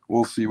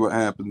we'll see what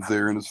happens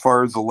there. And as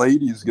far as the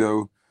ladies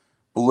go,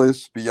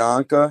 Bliss,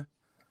 Bianca,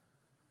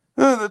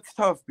 that's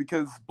tough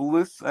because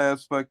Bliss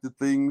aspect of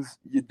things,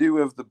 you do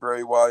have the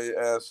Bray Wyatt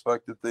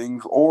aspect of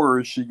things, or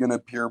is she going to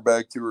appear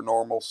back to her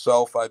normal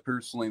self? I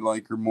personally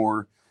like her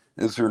more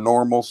as her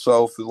normal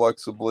self,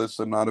 Alexa Bliss.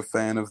 I'm not a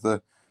fan of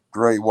the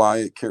Bray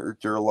Wyatt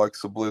character,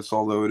 Alexa Bliss,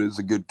 although it is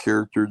a good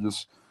character.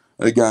 Just,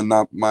 again,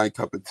 not my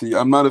cup of tea.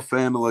 I'm not a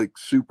fan of,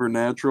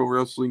 supernatural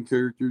wrestling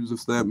characters,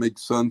 if that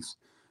makes sense.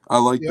 I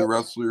like the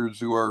wrestlers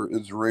who are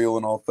as real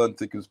and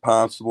authentic as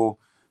possible.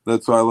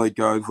 That's why I like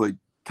guys like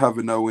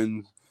Kevin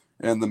Owens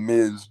and The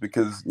Miz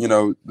because,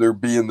 they're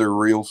being their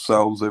real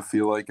selves, I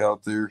feel like,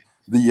 out there.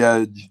 The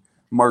Edge,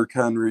 Mark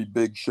Henry,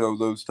 Big Show,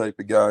 those type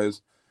of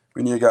guys.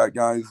 When you got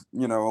guys,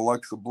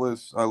 Alexa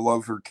Bliss, I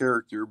love her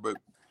character, but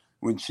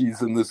when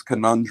she's in this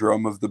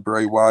conundrum of the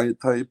Bray Wyatt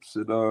types,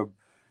 it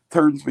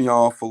turns me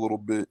off a little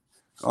bit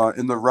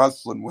in the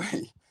wrestling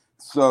way.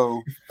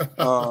 So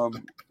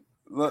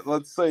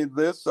let's say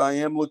this. I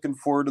am looking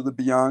forward to the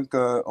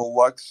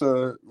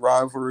Bianca-Alexa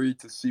rivalry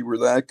to see where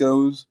that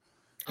goes.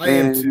 I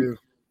am too.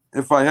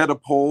 If I had a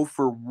poll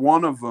for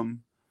one of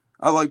them,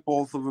 I like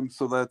both of them,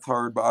 so that's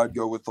hard, but I'd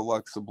go with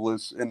Alexa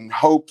Bliss in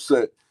hopes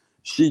that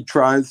she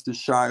tries to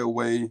shy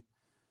away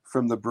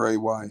from the Bray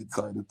Wyatt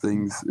side of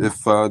things,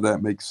 if that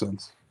makes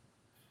sense.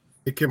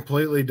 It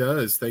completely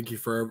does. Thank you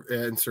for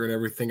answering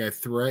everything I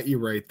threw at you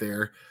right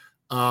there.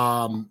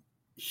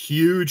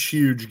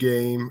 Huge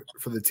game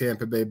for the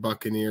Tampa Bay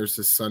Buccaneers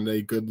this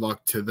Sunday. Good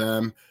luck to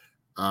them.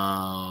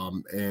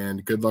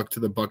 And good luck to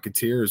the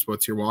Buccaneers.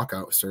 What's your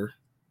walkout, sir?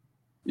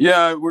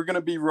 Yeah, we're going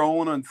to be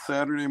rolling on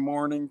Saturday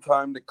morning,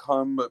 time to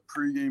come, but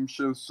pregame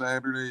show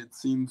Saturday, it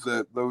seems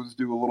that those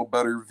do a little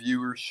better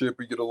viewership.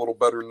 We get a little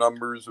better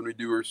numbers when we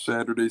do our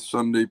Saturday,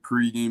 Sunday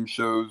pregame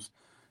shows.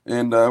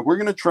 And we're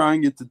going to try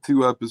and get to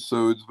 2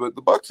 episodes, but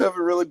the Bucs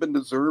haven't really been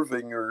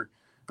deserving or,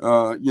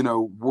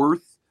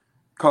 worth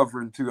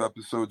covering 2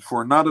 episodes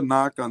for. Not a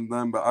knock on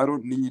them, but I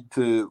don't need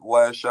to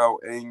lash out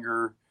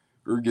anger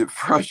or get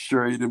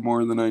frustrated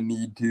more than I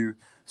need to.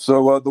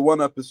 So the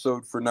 1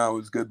 episode for now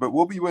is good, but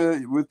we'll be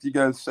with you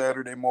guys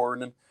Saturday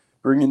morning,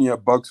 bringing you a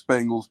Bucs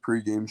Bengals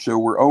pregame show.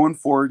 We're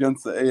 0-4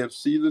 against the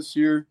AFC this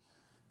year.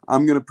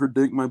 I'm going to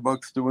predict my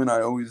Bucs to win.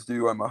 I always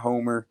do. I'm a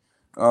homer.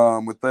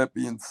 With that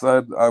being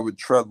said, I would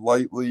tread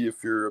lightly. If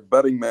you're a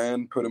betting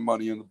man, putting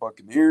money in the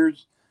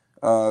Buccaneers.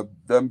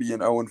 Them being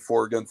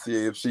 0-4 against the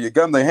AFC.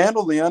 Again, they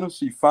handle the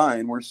NFC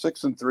fine. We're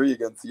 6-3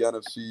 against the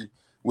NFC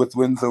with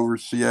wins over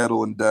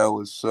Seattle and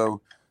Dallas.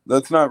 So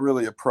that's not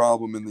really a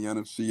problem in the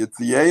NFC. It's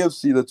the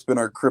AFC that's been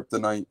our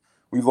kryptonite.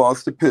 We've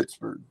lost to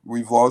Pittsburgh.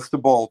 We've lost to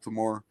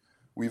Baltimore.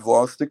 We've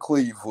lost to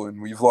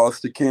Cleveland. We've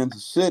lost to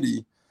Kansas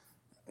City.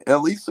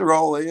 At least they're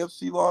all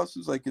AFC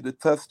losses. I could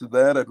attest to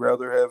that. I'd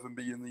rather have them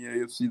be in the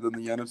AFC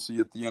than the NFC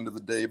at the end of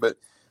the day. But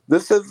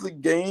this has a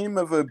game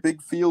of a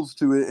big feels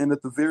to it, and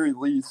at the very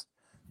least,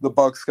 the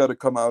Bucs got to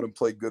come out and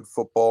play good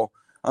football.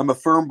 I'm a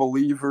firm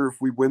believer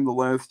if we win the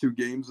last 2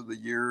 games of the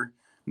year,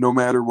 no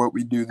matter what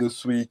we do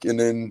this week, and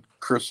then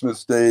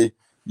Christmas Day,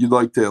 you'd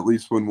like to at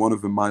least win one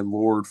of them, my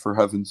Lord, for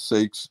heaven's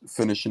sakes,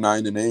 finish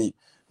 9-8.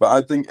 But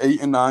I think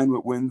 8-9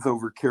 with wins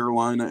over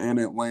Carolina and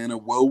Atlanta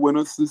will win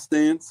us this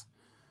dance.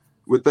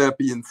 With that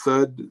being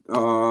said,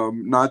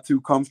 not too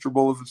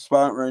comfortable of a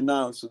spot right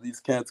now, so these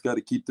cats got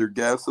to keep their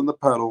gas on the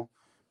pedal.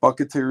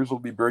 Buccaneers will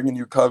be bringing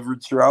you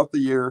coverage throughout the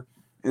year,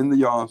 in the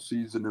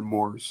offseason, and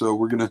more. So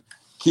we're going to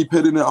keep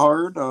hitting it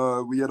hard.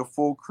 We had a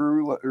full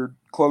crew, or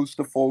close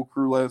to full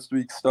crew last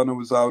week. Stunna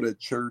was out at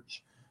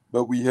church,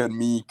 but we had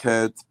me,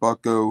 Cats,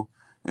 Bucko,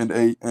 and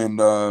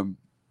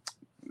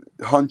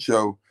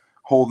Huncho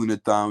holding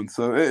it down.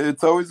 So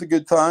it's always a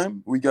good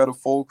time. We got a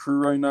full crew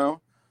right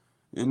now,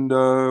 and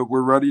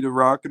we're ready to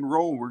rock and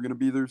roll. We're going to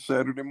be there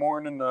Saturday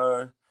morning.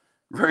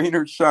 Rain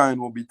or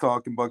shine, we'll be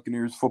talking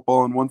Buccaneers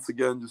football. And once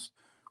again, just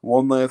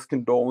one last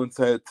condolence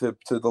hat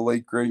tip to the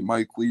late, great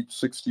Mike Leach,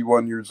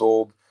 61 years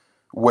old,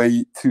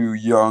 way too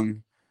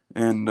young.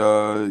 And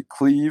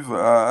Cleve,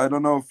 I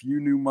don't know if you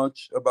knew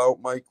much about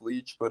Mike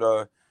Leach,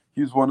 but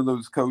he was one of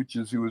those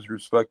coaches who was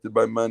respected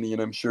by many,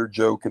 and I'm sure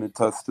Joe can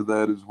attest to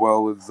that as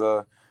well. As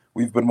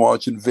we've been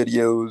watching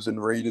videos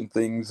and rating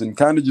things and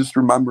kind of just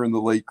remembering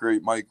the late,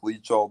 great Mike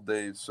Leach all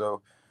day.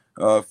 So,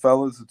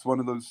 fellas, it's one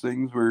of those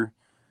things where,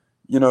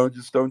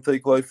 just don't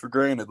take life for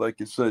granted.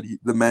 Like I said,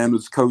 the man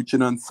was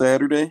coaching on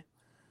Saturday,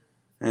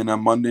 and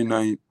on Monday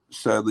night,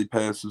 sadly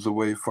passes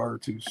away far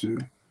too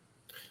soon.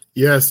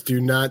 Yes,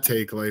 do not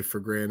take life for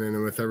granted.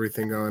 And with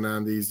everything going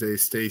on these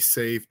days, stay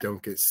safe.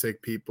 Don't get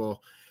sick,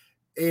 people.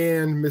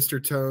 And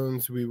Mr.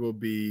 Tones, we will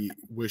be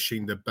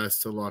wishing the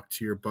best of luck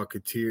to your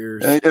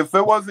Buccaneers. If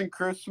it wasn't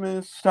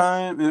Christmas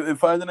time,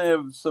 if I didn't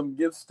have some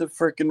gifts to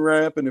frickin'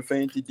 wrap, and if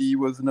Auntie D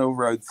wasn't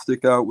over, I'd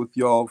stick out with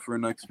y'all for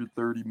an extra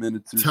 30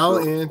 minutes or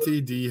Tell so.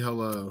 Auntie D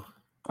hello.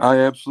 I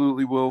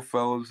absolutely will,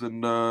 fellas.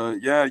 And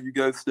you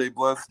guys stay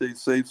blessed, stay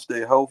safe,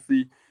 stay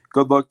healthy.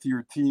 Good luck to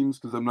your teams,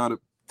 because I'm not a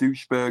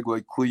douchebag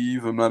like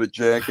Cleve. I'm not a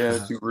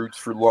jackass who roots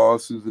for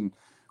losses and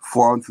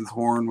flaunts his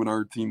horn when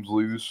our teams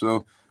lose.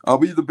 So I'll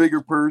be the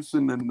bigger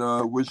person, and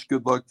wish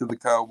good luck to the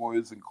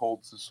Cowboys and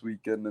Colts this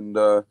weekend. And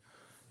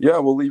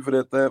we'll leave it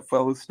at that,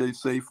 fellas. Stay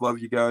safe. Love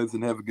you guys,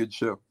 and have a good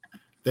show.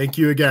 Thank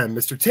you again,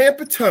 Mr.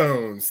 Tampa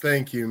Tones.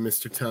 Thank you,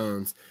 Mr.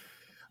 Tones.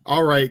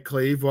 All right,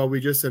 Cleve. Well,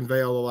 we just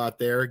unveiled a lot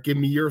there. Give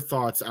me your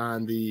thoughts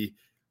on the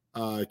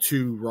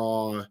 2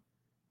 Raw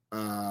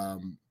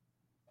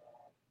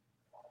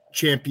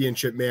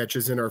championship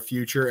matches in our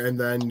future, and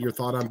then your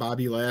thought on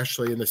Bobby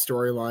Lashley and the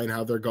storyline,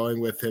 how they're going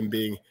with him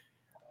being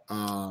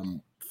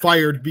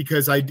fired,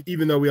 because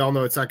even though we all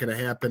know it's not going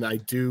to happen, I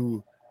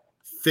do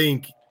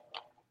think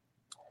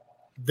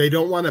they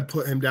don't want to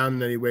put him down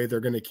in any way. They're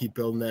going to keep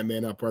building that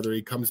man up, whether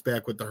he comes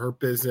back with the Hurt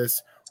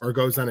Business or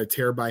goes on a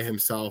tear by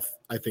himself.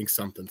 I think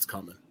something's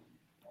coming.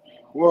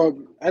 Well,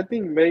 I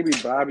think maybe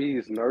Bobby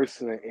is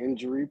nursing an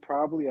injury,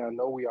 probably. I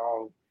know we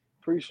all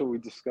pretty sure we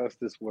discussed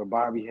this where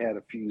Bobby had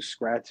a few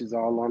scratches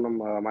all on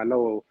him. I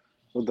know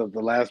with the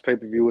last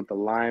pay-per-view with the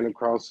line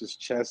across his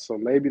chest, so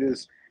maybe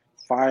this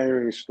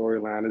firing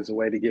storyline is a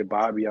way to get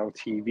Bobby on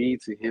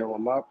TV to heal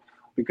him up,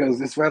 because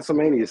it's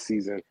WrestleMania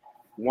season.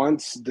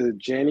 Once the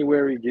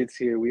January gets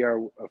here, we are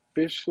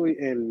officially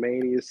in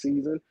Mania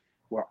season,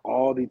 where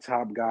all the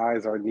top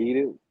guys are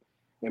needed,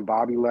 and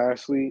Bobby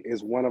Lashley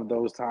is one of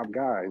those top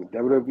guys.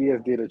 WWE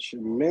has did a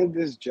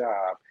tremendous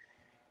job,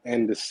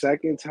 and the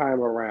second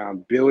time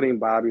around, building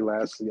Bobby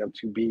Lashley up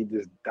to be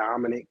this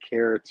dominant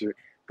character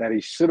that he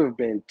should have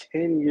been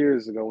 10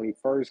 years ago when he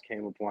first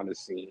came upon the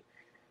scene.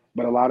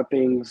 But a lot of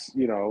things,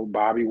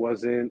 Bobby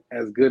wasn't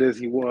as good as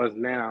he was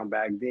now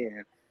back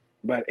then.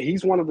 But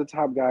he's one of the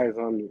top guys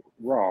on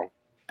Raw.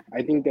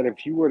 I think that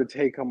if you were to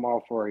take him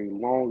off for a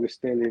long,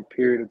 extended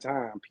period of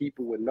time,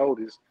 people would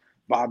notice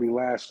Bobby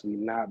Lashley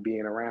not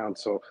being around.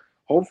 So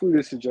hopefully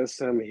this is just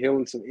him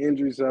healing some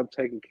injuries up,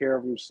 taking care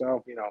of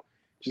himself,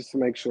 just to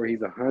make sure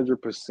he's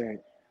 100%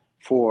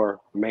 for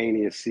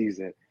Mania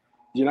season.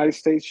 The United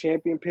States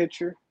champion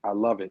picture, I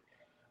love it.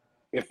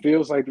 It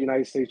feels like the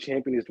United States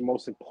champion is the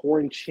most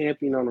important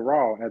champion on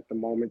Raw at the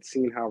moment,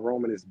 seeing how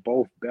Roman is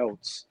both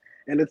belts.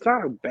 And it's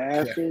not a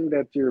bad thing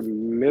that your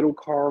middle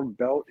card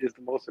belt is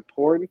the most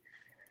important,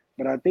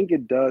 but I think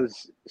it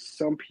does.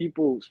 Some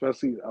people,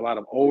 especially a lot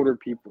of older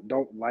people,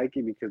 don't like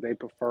it because they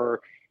prefer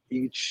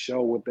each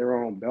show with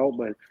their own belt.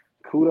 But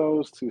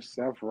kudos to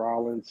Seth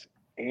Rollins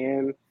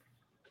and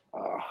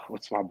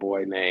what's my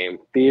boy name?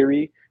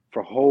 Theory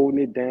for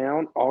holding it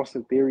down.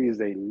 Austin Theory is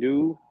a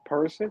new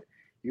person.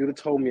 You'd have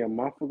told me a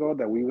month ago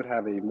that we would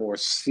have a more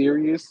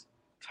serious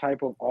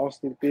type of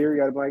Austin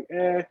Theory. I'd be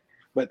like,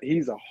 but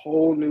he's a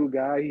whole new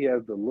guy. He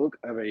has the look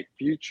of a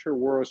future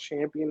world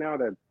champion now.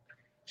 That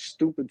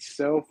stupid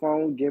cell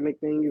phone gimmick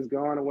thing is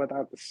gone, and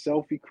without the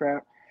selfie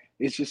crap,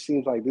 it just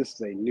seems like this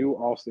is a new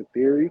Austin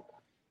Theory.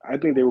 I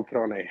think they will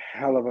put on a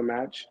hell of a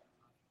match.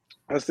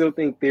 I still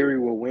think Theory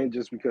will win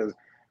just because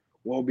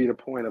what will be the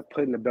point of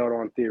putting the belt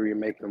on Theory and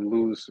making him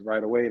lose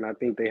right away? And I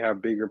think they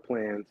have bigger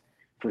plans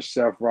for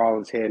Seth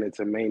Rollins heading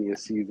into Mania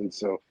season.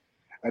 So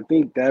I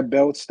think that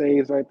belt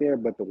stays right there.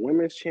 But the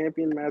women's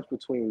champion match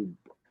between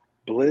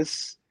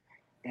Bliss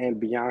and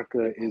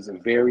Bianca is a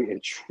very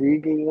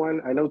intriguing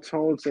one. I know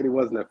Tone said he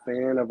wasn't a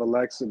fan of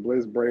Alexa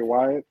Bliss, Bray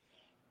Wyatt.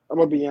 I'm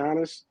going to be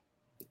honest.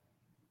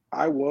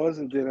 I was,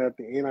 and then at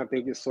the end, I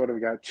think it sort of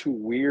got too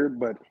weird.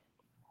 But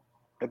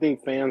I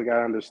think fans got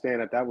to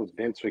understand that was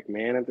Vince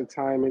McMahon at the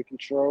time in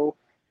control.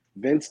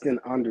 Vince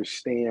didn't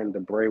understand the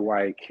Bray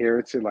Wyatt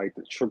character like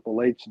the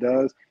Triple H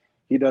does.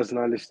 He doesn't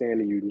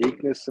understand the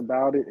uniqueness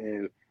about it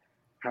and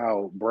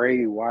how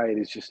Bray Wyatt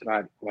is just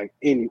not like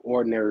any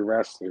ordinary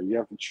wrestler. You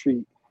have to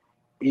treat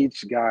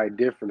each guy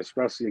different,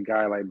 especially a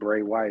guy like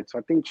Bray Wyatt. So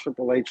I think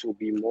Triple H will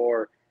be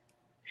more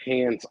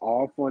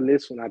hands-off on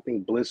this one. I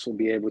think Bliss will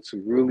be able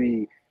to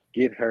really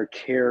get her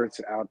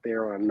character out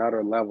there on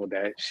another level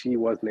that she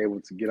wasn't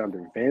able to get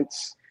under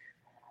Vince.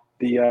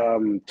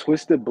 The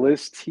Twisted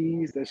Bliss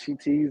tease that she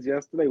teased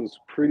yesterday was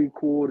pretty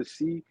cool to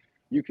see.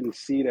 You can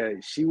see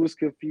that she was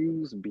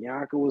confused.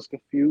 Bianca was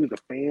confused. The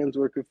fans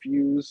were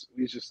confused.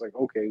 It's just like,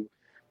 okay,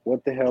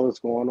 what the hell is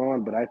going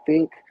on? But I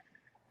think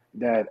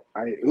that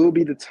it will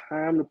be the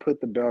time to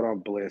put the belt on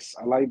Bliss.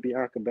 I like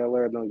Bianca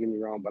Belair, don't get me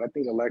wrong, but I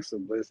think Alexa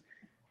Bliss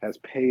has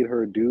paid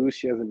her dues.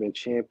 She hasn't been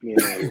champion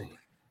in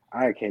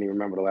I can't even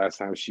remember the last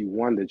time she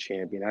won the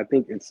champion. I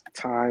think it's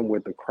time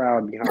with the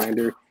crowd behind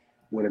her,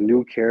 with a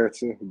new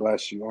character,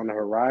 bless you, on the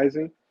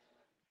horizon.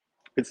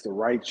 It's the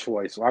right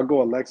choice. So I'll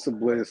go Alexa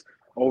Bliss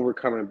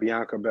overcoming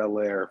Bianca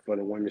Belair for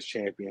the women's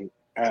champion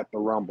at the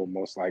Rumble,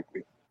 most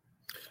likely.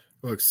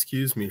 Well,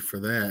 excuse me for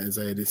that, as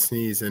I had to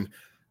sneeze. And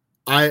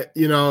I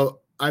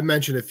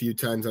mentioned a few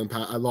times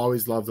I've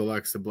always loved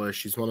Alexa Bliss.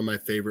 She's one of my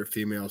favorite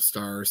female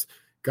stars.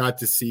 Got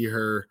to see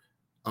her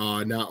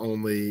not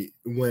only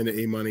win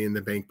a Money in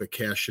the Bank, but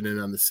cash it in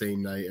on the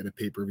same night at a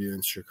pay-per-view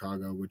in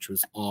Chicago, which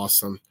was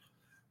awesome.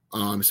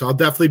 So I'll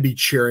definitely be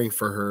cheering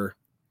for her.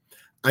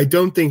 I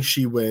don't think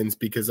she wins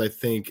because I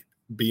think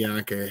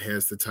Bianca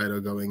has the title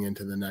going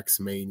into the next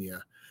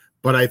Mania.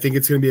 But I think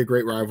it's going to be a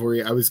great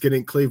rivalry.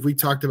 Cleve, we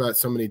talked about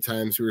so many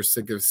times, we were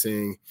sick of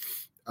seeing,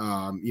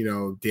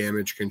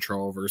 Damage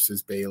Control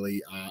versus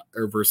Bayley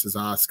or versus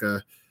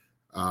Asuka,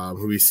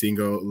 who we seen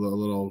go a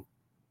little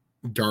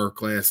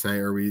dark last night,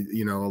 or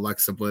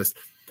Alexa Bliss.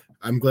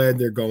 I'm glad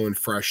they're going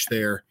fresh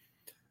there.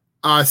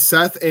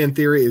 Seth and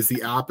Theory is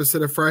the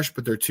opposite of fresh,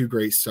 but they're two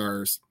great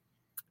stars,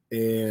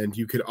 and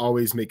you could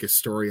always make a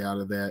story out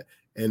of that.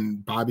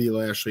 And Bobby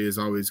Lashley is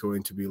always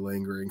going to be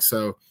lingering.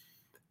 So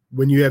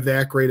when you have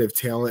that great of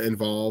talent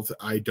involved,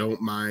 I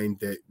don't mind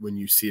that when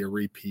you see a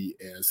repeat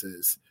as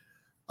is.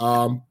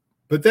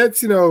 But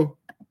that's, a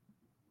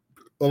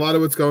lot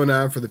of what's going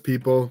on for the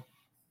people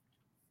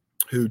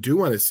who do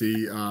want to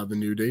see the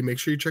New Day. Make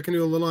sure you check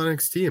into a little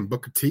NXT and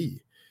Booker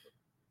T,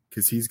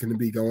 because he's going to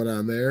be going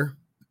on there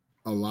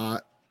a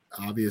lot,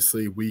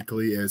 obviously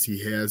weekly, as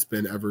he has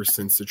been ever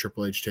since the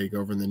Triple H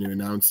takeover and the new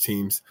announced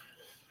teams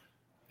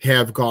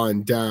have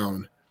gone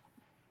down.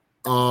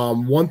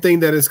 One thing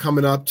that is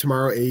coming up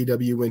tomorrow,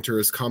 AEW Winter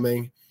is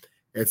coming.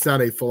 It's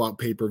not a full-out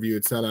pay-per-view.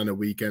 It's not on a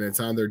weekend. It's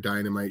on their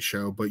Dynamite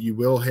show. But you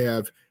will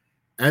have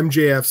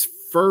MJF's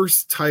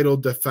first title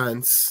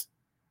defense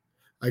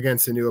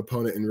against a new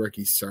opponent in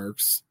Ricky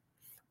Starks,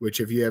 which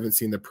if you haven't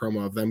seen the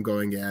promo of them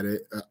going at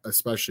it,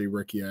 especially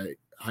Ricky, I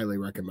highly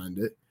recommend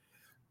it.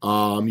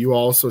 You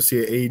also see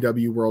an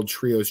AEW World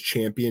Trios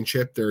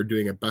Championship. They're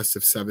doing a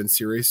best-of-7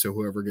 series, so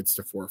whoever gets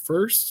to 4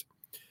 first.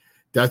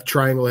 Death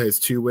Triangle has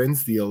 2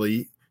 wins. The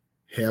Elite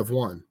have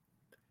 1.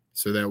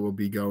 So that will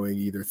be going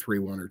either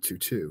 3-1 or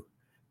 2-2.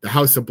 The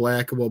House of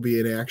Black will be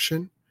in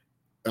action.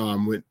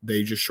 when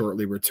they just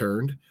shortly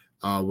returned.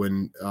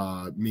 When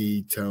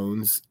me,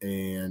 Tones,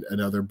 and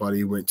another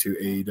buddy went to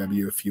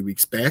AEW a few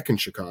weeks back in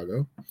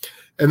Chicago.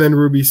 And then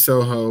Ruby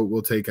Soho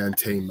will take on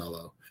Tay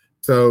Mello.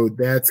 So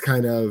that's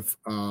kind of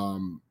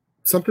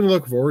something to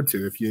look forward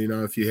to. If you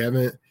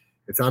haven't,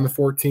 it's on the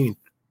 14th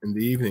in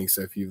the evening.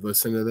 So if you've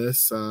listened to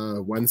this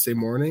Wednesday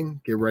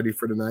morning, get ready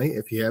for tonight.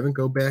 If you haven't,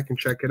 go back and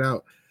check it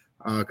out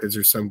because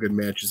there's some good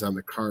matches on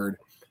the card.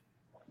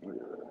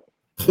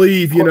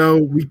 Cleve,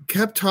 we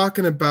kept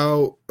talking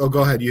about – oh,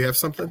 go ahead. You have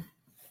something?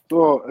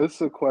 Well,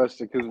 it's a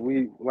question because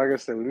like I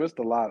said, we missed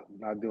a lot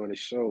not doing a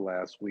show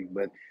last week,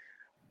 but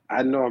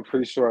I'm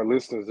pretty sure our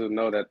listeners will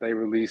know that they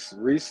released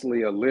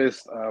recently a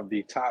list of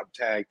the top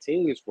tag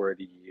teams for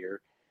the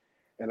year.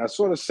 And I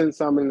sort of sent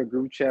some in the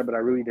group chat, but I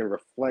really didn't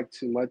reflect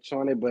too much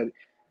on it. But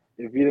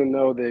if you didn't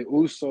know, the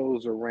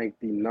Usos are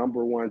ranked the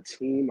number one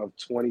team of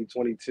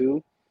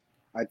 2022.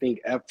 I think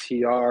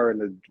FTR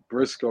and the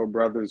Briscoe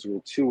brothers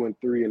were 2 and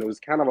 3, and it was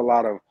kind of a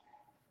lot of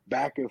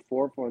back and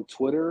forth on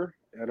Twitter.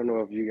 I don't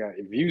know if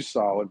you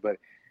saw it, but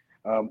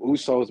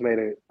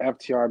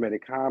FTR made a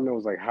comment. It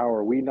was like, how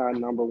are we not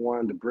number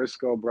one? The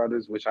Briscoe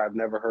brothers, which I've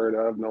never heard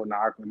of, no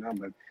knock on them,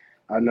 but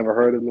I've never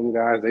heard of them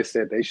guys. They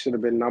said they should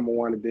have been number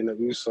one, and then the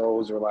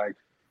Usos were like,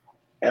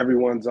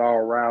 everyone's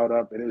all riled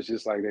up, and it was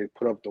just like they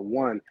put up the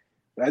one.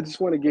 But I just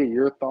want to get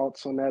your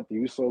thoughts on that. The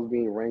Usos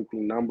being ranked the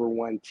number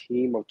one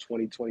team of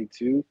 2022.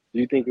 Do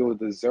you think it was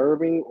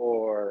deserving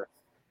or?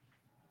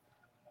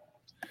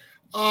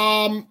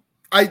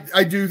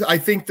 I do. I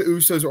think the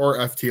Usos or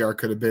FTR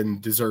could have been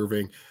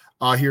deserving.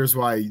 Here's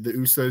why. The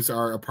Usos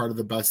are a part of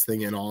the best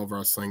thing in all of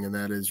wrestling, and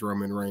that is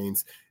Roman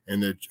Reigns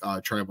and the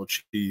tribal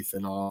chief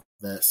and all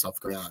that stuff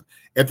going on.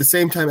 At the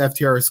same time,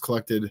 FTR has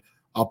collected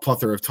a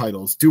plethora of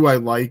titles. Do I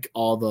like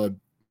all the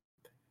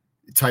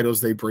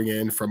titles they bring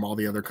in from all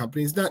the other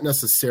companies? Not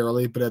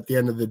necessarily, but at the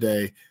end of the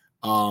day,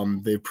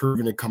 they've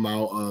proven to come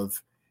out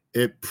of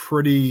it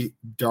pretty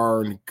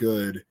darn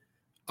good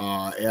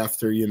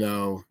after,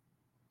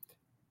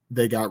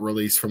 they got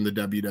released from the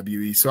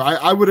WWE. So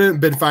I wouldn't have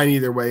been fine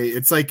either way.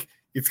 It's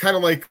kind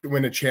of like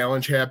when a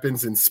challenge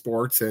happens in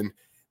sports and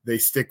they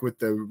stick with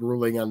the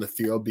ruling on the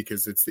field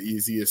because it's the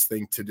easiest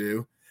thing to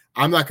do.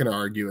 I'm not going to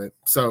argue it.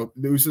 So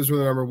the Usos were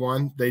the number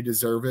one. They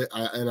deserve it,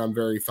 and I'm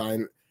very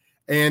fine.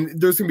 And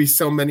there's going to be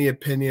so many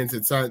opinions.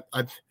 It's not.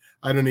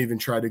 I don't even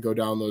try to go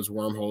down those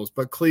wormholes.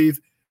 But Cleve,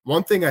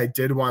 one thing I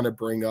did want to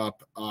bring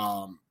up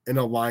in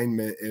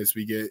alignment as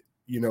we get,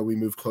 we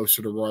move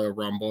closer to Royal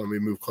Rumble and we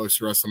move closer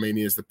to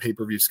WrestleMania is the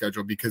pay-per-view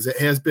schedule because it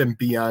has been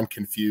beyond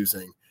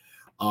confusing.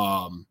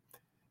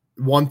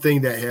 One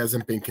thing that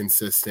hasn't been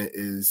consistent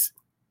is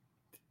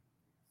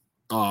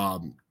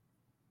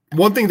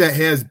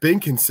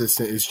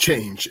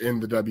change in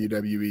the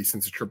WWE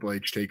since the Triple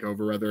H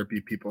takeover, whether it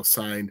be people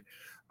signed.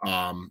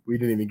 We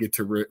didn't even get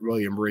to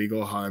William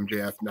Regal, how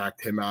MJF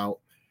knocked him out.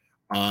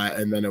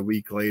 And then a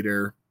week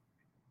later,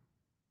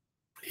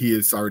 he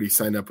is already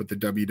signed up with the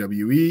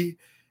WWE,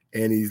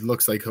 and he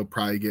looks like he'll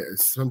probably get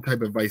some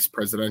type of vice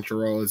presidential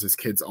role as his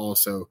kid's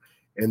also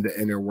in the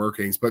inner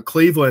workings. But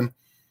Cleveland,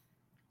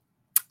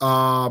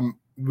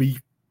 we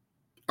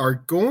are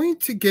going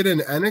to get an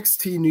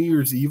NXT New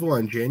Year's Evil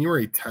on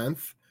January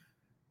 10th,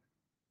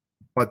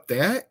 but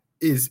that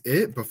is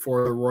it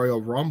before the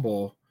Royal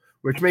Rumble,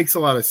 which makes a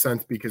lot of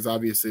sense because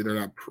obviously they're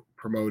not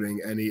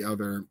promoting any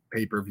other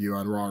pay-per-view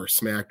on Raw or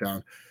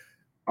SmackDown.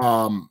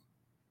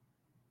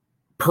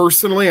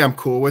 Personally, I'm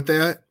cool with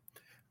that.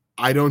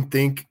 I don't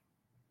think,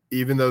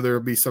 even though there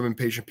will be some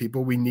impatient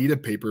people, we need a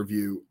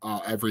pay-per-view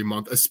every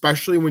month,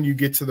 especially when you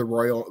get to the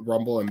Royal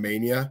Rumble and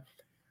Mania.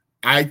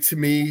 To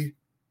me,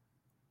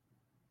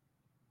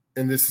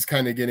 and this is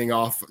kind of getting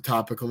off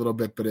topic a little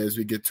bit, but as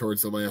we get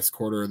towards the last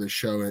quarter of the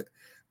show,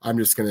 I'm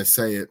just going to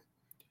say it.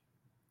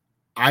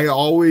 I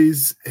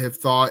always have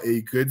thought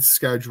a good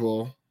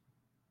schedule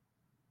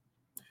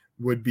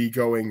would be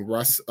going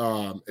would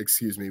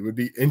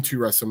be into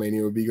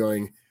WrestleMania, would be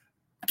going,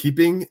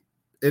 keeping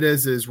it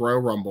as is Royal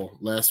Rumble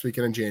last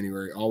weekend in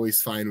January,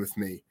 always fine with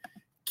me.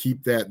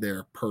 Keep that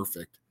there.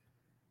 Perfect.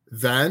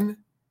 Then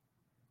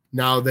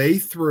now they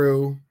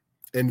threw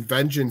in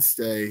Vengeance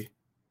Day.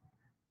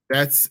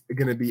 That's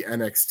going to be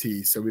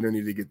NXT, so we don't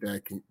need to get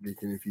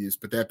confused.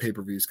 But that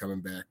pay-per-view is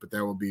coming back, but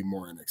that will be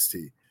more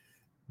NXT.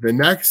 The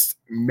next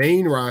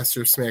main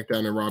roster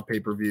SmackDown and Raw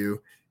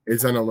pay-per-view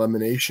is an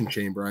Elimination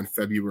Chamber on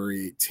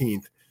February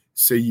 18th.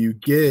 So you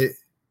get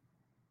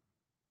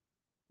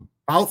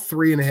about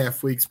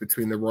 3.5 weeks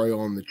between the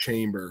Royal and the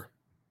Chamber.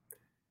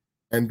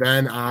 And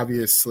then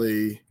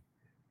obviously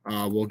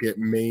we'll get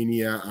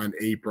Mania on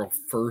April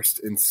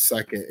 1st and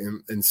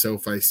 2nd in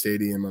SoFi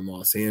Stadium in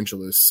Los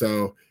Angeles.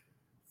 So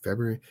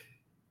February.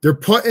 They're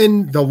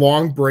putting the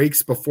long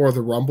breaks before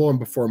the Rumble and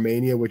before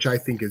Mania, which I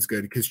think is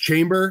good because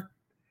Chamber,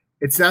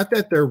 it's not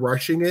that they're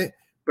rushing it,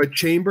 but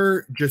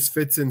Chamber just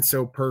fits in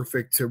so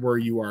perfect to where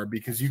you are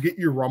because you get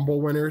your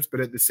Rumble winners, but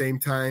at the same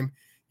time,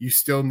 you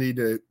still need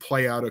to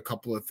play out a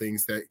couple of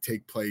things that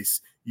take place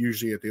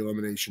usually at the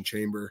Elimination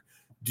Chamber.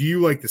 Do you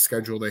like the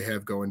schedule they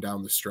have going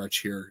down the stretch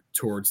here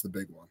towards the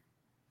big one?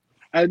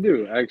 I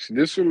do actually.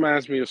 This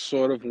reminds me of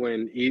sort of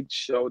when each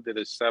show did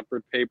a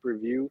separate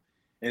pay-per-view,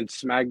 and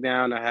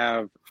SmackDown to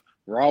have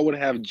Raw would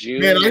have Man,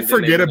 June, I and then they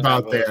forget would have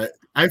about a that.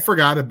 I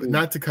forgot about,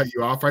 not to cut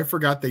you off. I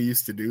forgot they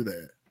used to do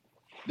that.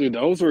 dude.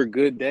 Those were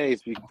good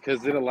days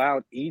because it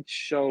allowed each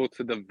show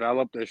to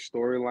develop their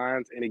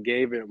storylines, and it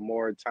gave it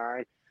more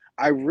time.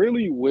 I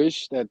really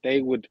wish that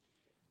they would.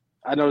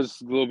 I know this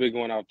is a little bit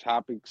going off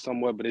topic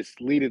somewhat, but it's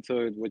leading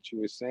to what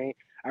you were saying.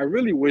 I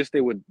really wish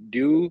they would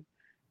do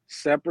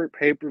separate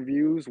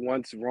pay-per-views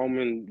once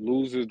Roman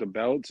loses the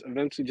belts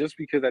eventually, just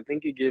because I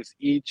think it gives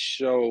each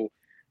show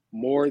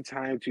more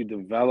time to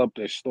develop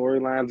their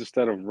storylines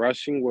instead of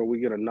rushing where we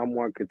get a number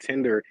one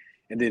contender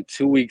and then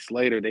 2 weeks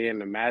later they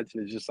end the match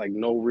and it's just like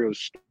no real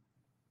story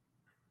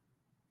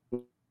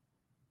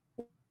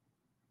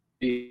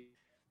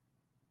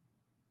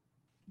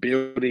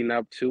building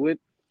up to it.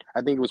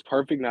 I think it was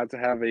perfect not to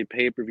have a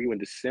pay-per-view in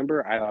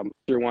December.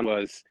 Other one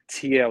was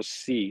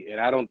TLC,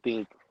 and I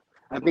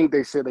think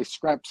they said they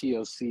scrapped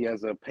TLC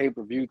as a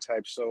pay-per-view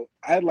type. So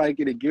I like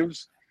it. It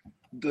gives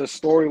the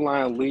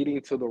storyline leading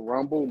to the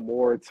Rumble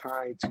more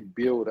time to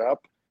build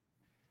up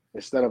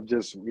instead of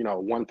just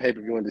one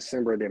pay-per-view in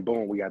December and then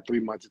boom, we got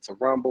 3 months. It's a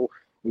Rumble.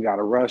 We got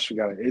to rush.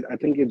 I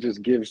think it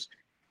just gives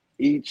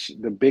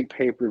the big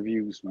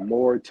pay-per-views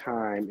more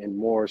time and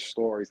more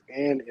stories,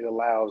 and it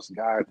allows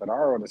guys that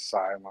are on the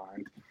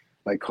sideline,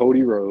 like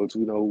Cody Rhodes,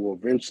 we know who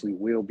eventually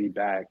will be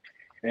back,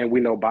 and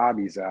we know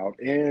Bobby's out,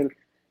 and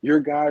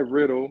your guy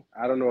Riddle.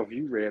 I don't know if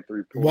you read the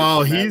reports.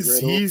 Well, Matt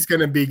Riddle. he's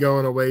going to be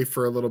going away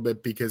for a little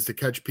bit because to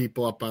catch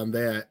people up on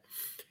that,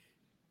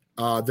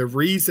 the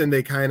reason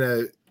they kind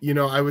of,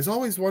 I was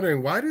always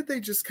wondering, why did they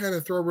just kind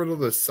of throw Riddle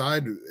to the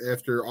side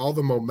after all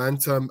the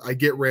momentum? I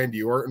get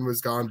Randy Orton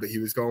was gone, but he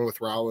was going with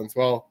Rollins.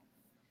 Well,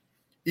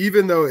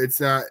 even though it's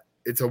a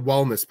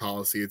wellness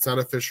policy, it's not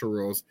official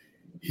rules,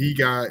 he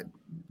got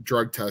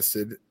drug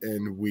tested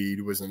and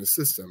weed was in the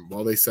system.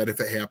 Well, they said if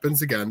it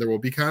happens again, there will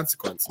be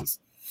consequences.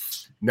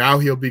 Now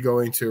he'll be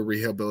going to a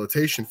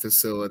rehabilitation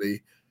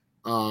facility.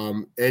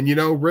 And,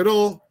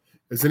 Riddle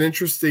is an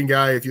interesting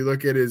guy. If you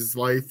look at his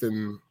life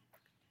and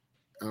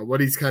what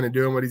he's kind of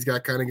doing, what he's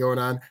got kind of going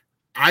on,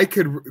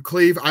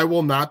 Cleve, I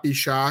will not be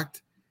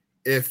shocked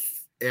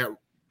if at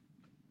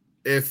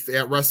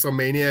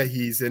WrestleMania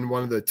he's in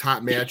one of the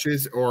top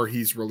matches or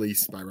he's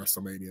released by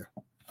WrestleMania.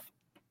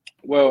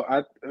 Well,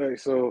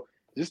 so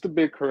just a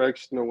big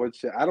correction on what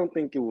I don't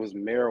think it was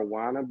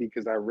marijuana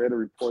because I read a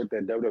report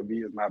that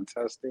WWE is not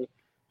testing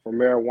for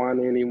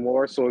marijuana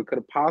anymore. So it could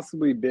have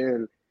possibly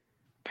been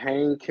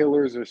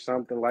painkillers or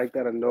something like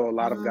that. I know a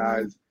lot of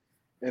guys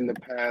in the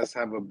past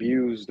have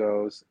abused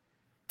those.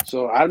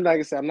 So I'm like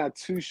I said, I'm not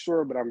too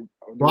sure, but I'm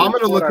going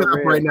to look it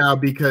up right now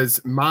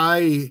because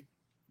my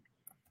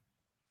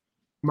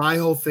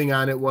whole thing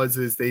on it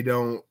is they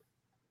don't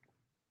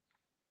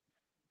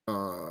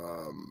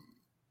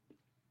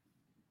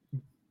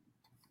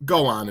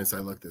go on as I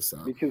look this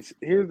up. Because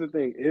here's the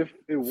thing, if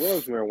it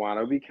was marijuana,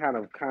 it'd be kind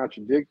of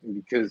contradicting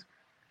because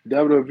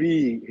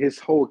WWE, his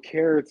whole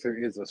character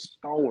is a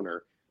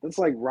stoner. It's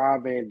like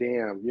Rob Van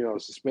Dam,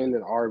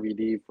 suspended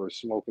RVD for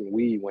smoking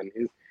weed when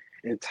his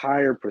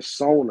entire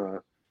persona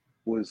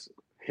was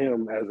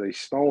him as a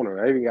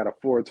stoner. I even got a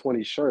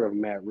 420 shirt of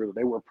Matt Riddle.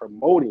 They were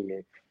promoting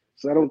it.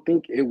 So I don't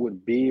think it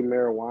would be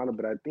marijuana,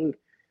 but I think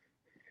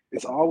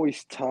it's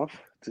always tough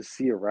to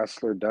see a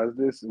wrestler does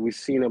this. We've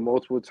seen it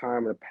multiple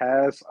times in the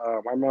past.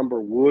 I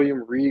remember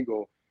William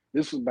Regal.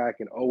 This was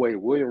back in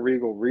 2008. William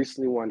Regal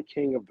recently won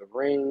King of the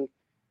Ring.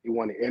 He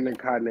won the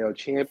Intercontinental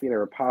Champion.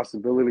 There a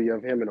possibility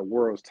of him in a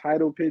world's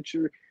title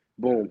picture.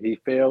 Boom, he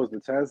fails the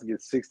test,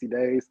 gets 60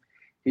 days.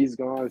 He's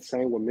gone.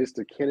 Same with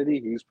Mr. Kennedy.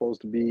 He's supposed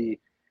to be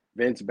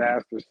Vince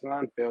Bastard's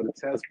son, failed the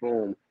test.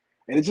 Boom.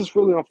 And it's just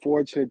really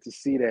unfortunate to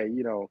see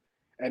that,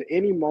 at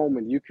any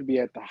moment you could be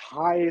at the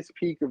highest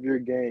peak of your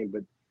game,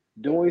 but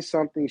doing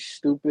something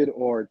stupid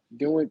or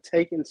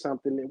taking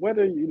something,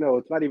 whether,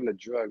 it's not even a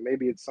drug,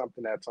 maybe it's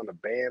something that's on the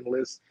ban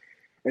list,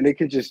 and it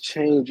could just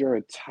change your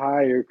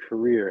entire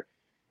career.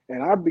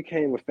 And I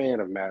became a fan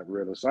of Matt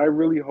Riddle. So I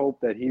really hope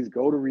that he's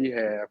go to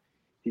rehab.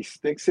 He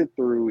sticks it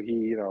through.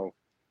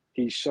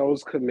 He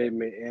shows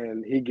commitment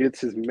and he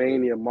gets his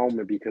Mania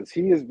moment because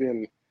he has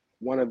been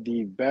one of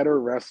the better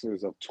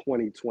wrestlers of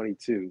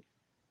 2022.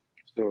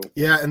 So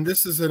yeah, and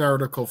this is an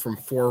article from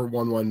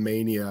 411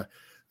 Mania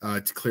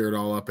to clear it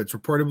all up. It's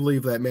reported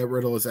believed that Matt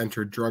Riddle has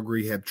entered drug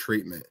rehab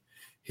treatment.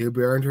 He'll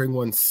be entering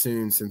one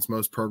soon since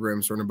most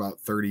programs run about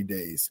 30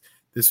 days.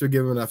 This would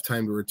give him enough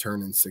time to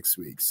return in 6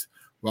 weeks.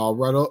 While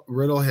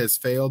Riddle has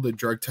failed a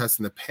drug test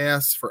in the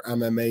past for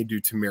MMA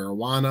due to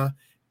marijuana,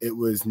 it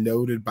was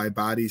noted by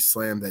Body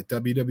Slam that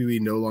WWE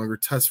no longer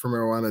tests for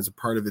marijuana as a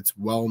part of its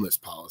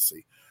wellness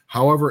policy.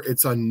 However,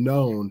 it's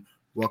unknown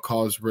what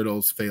caused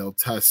Riddle's failed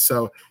test.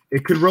 So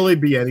it could really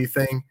be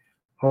anything.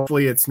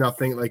 Hopefully it's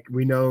nothing. Like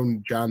we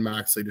know John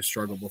Moxley to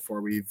struggle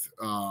before. We've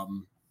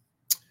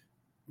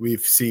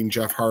seen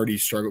Jeff Hardy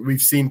struggle.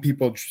 We've seen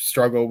people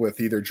struggle with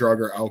either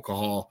drug or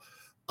alcohol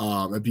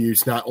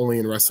abuse, not only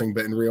in wrestling,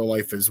 but in real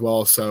life as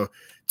well. So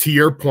to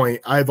your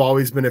point, I've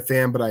always been a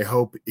fan, but I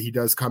hope he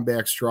does come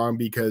back strong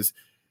because,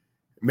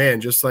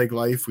 man, just like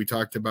life, we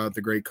talked about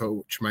the great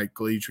coach Mike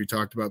Leach. We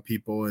talked about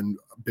people and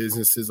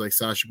businesses like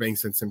Sasha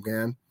Banks and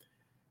Simcan.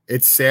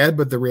 It's sad,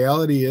 but the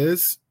reality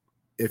is,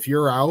 if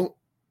you're out,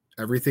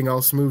 everything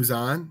else moves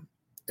on,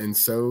 and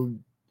so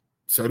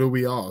do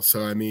we all.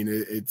 So I mean,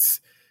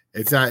 it's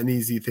not an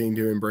easy thing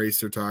to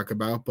embrace or talk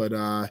about, but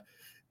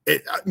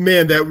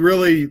man, that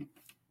really,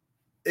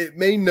 it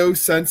made no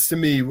sense to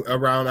me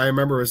around. I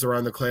remember it was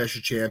around the Clash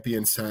of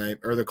Champions time,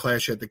 or the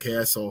Clash at the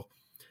Castle,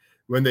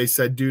 when they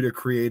said due to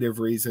creative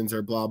reasons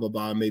or blah blah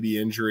blah, maybe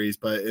injuries.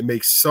 But it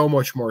makes so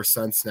much more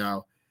sense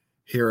now,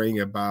 hearing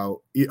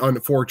about,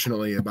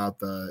 unfortunately, about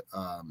the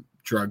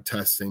drug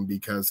testing,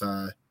 because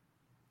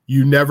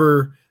you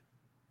never,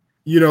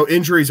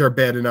 injuries are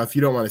bad enough.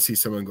 You don't want to see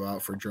someone go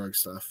out for drug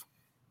stuff.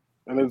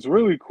 And it's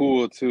really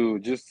cool too.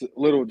 Just a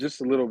little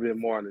bit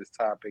more on this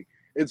topic.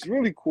 It's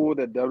really cool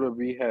that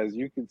WWE has.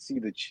 You can see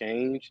the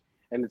change,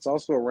 and it's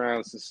also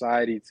around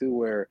society too.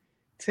 Where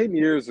 10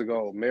 years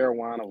ago,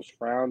 marijuana was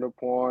frowned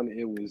upon.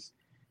 It was,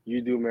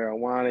 you do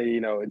marijuana,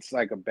 it's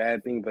like a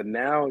bad thing. But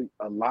now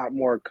a lot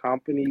more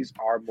companies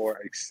are more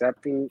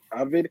accepting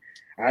of it.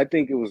 I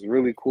think it was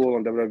really cool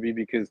on WWE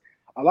because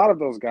a lot of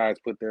those guys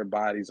put their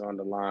bodies on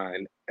the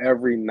line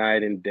every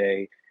night and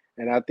day.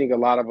 And I think a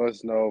lot of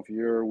us know, if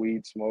you're a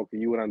weed smoker,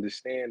 you would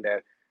understand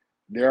that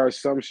there are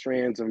some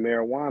strands of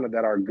marijuana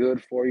that are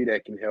good for you,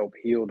 that can help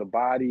heal the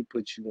body,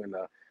 put you in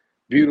a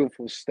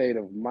beautiful state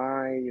of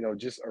mind,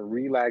 just a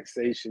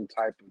relaxation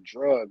type of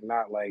drug,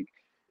 not like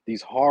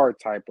these hard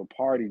type of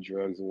party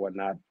drugs and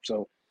whatnot.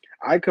 So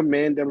I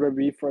commend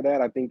WWE for that.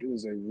 I think it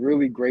was a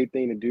really great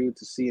thing to do,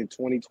 to see in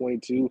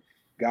 2022,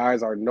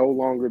 guys are no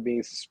longer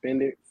being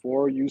suspended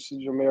for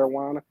usage of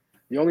marijuana.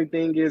 The only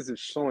thing is, if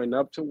showing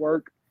up to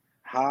work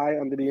high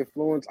under the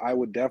influence, I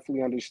would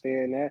definitely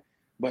understand that.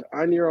 But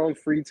on your own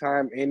free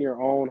time, in your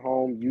own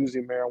home,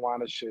 using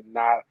marijuana should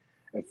not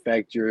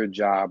affect your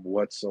job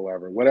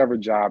whatsoever, whatever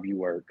job you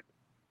work.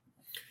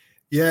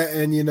 Yeah,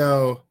 and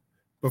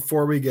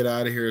before we get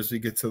out of here, as we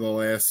get to the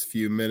last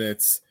few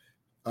minutes,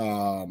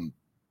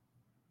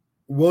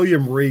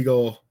 William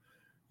Regal,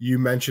 you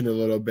mentioned a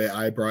little bit.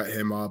 I brought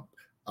him up.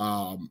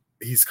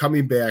 He's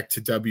coming back to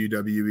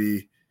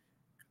WWE.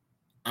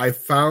 I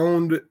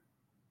found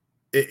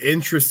it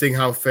interesting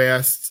how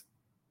fast,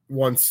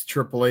 once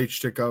Triple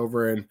H took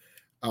over, and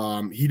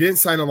he didn't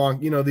sign a long,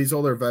 these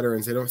older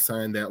veterans, they don't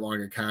sign that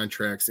long of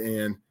contracts,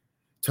 and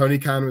Tony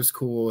Khan was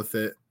cool with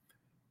it.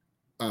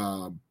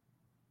 But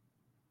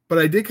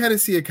I did kind of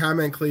see a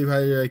comment, Cleve, how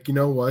you're like, you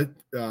know what?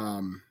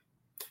 And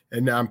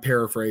now I'm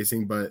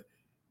paraphrasing, but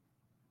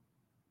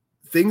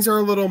things are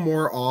a little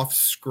more off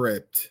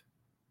script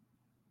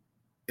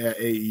at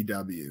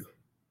AEW.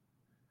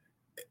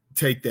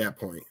 Take that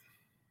point.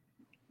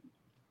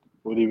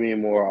 What do you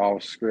mean more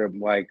off script?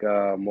 Like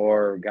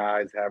more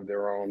guys have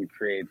their own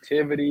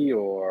creativity,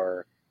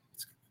 or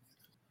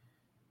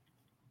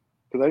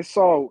because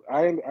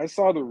I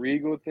saw the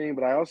Regal thing,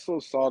 but I also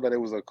saw that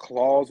it was a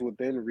clause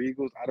within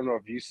Regal's. I don't know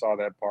if you saw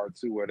that part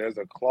too, where there's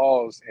a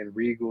clause in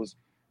Regal's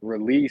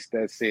release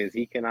that says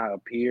he cannot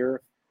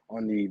appear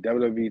on the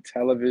WWE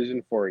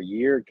television for a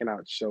year,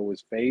 cannot show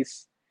his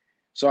face.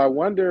 So I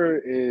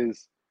wonder,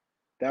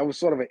 that was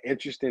sort of an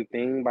interesting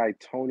thing by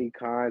Tony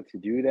Khan to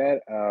do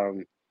that.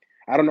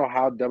 I don't know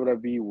how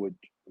WWE would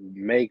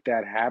make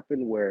that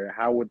happen.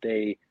 How would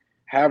they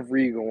have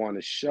Regal on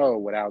the show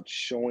without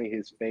showing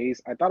his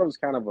face? I thought it was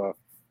kind of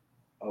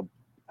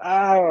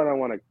I don't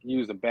want to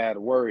use a bad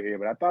word here,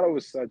 but I thought it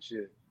was such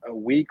a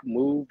weak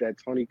move that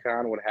Tony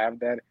Khan would have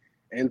that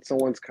in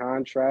someone's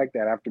contract,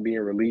 that after being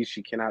released,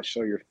 you cannot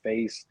show your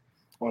face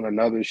on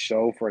another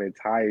show for an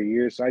entire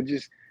year. So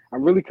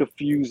I'm really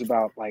confused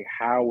about, like,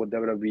 how would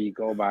WWE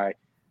go by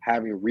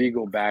having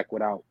Regal back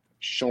without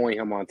showing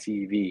him on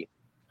TV?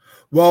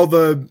 Well,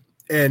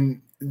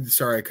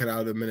 sorry, I cut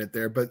out a minute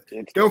there, but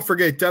don't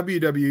forget,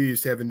 WWE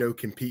used to have a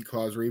no-compete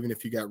clause where even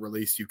if you got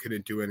released, you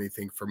couldn't do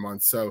anything for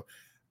months. So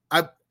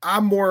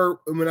I'm more,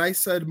 when I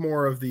said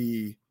more of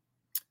the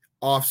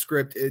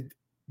off-script,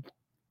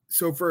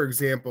 so for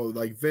example,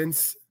 like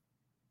Vince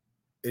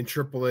and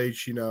Triple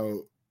H,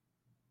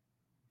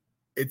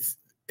 it's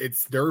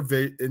their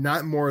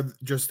not more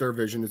just their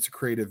vision, it's a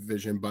creative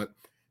vision, but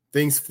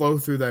things flow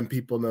through them.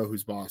 People know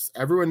who's boss.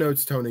 Everyone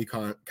knows Tony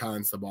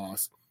Khan's the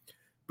boss.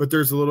 But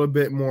there's a little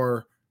bit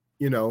more,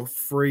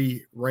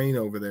 free reign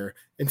over there.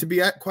 And to be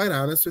quite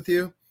honest with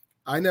you,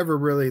 I never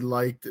really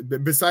liked,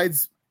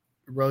 besides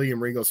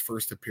William Regal's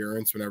first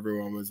appearance when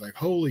everyone was like,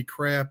 holy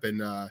crap,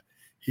 and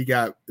he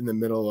got in the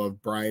middle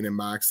of Bryan and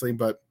Moxley.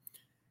 But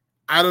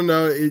I don't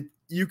know,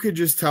 you could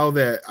just tell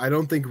that I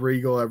don't think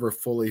Regal ever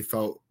fully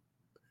felt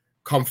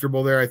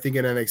comfortable there. I think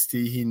in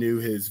NXT, he knew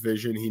his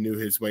vision, he knew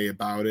his way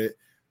about it,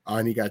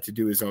 and he got to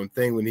do his own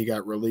thing. When he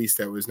got released,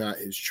 that was not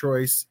his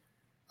choice.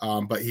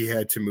 But he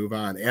had to move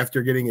on.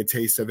 After getting a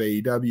taste of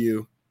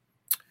AEW,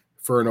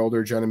 for an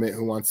older gentleman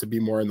who wants to be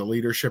more in the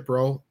leadership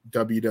role,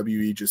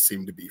 WWE just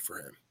seemed to be for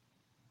him.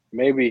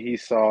 maybe he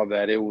saw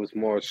that it was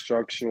more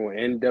structural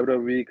in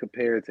WWE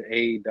compared to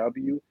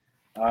AEW.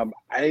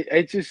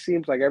 It just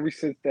seems like ever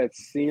since that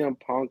CM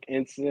Punk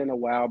incident a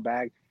while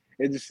back,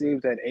 it just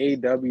seems that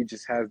AEW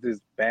just has this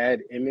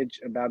bad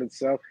image about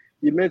itself.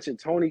 You mentioned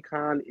Tony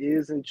Khan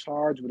is in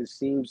charge, but it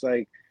seems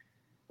like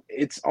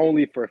it's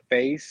only for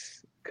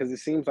face because it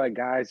seems like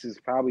guys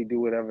just probably do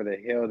whatever the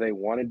hell they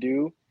want to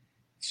do,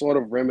 sort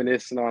of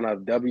reminiscent on a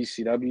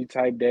WCW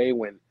type day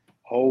when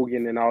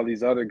Hogan and all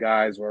these other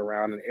guys were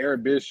around, and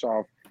Eric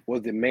Bischoff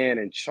was the man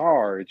in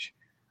charge,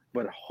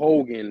 but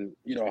Hogan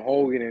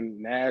and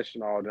Nash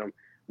and all of them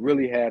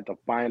really had the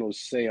final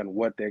say on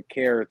what their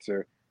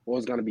character what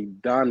was going to be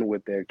done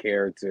with their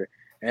character.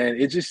 And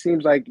it just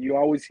seems like you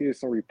always hear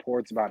some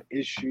reports about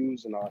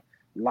issues in a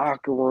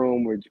locker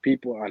room where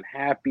people are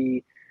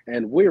unhappy.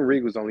 And William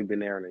Regal's only been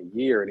there in a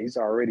year, and he's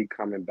already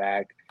coming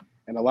back.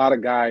 And a lot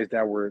of guys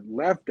that were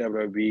left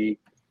WWE,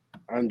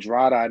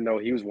 Andrade, I know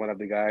he was one of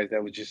the guys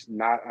that was just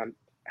not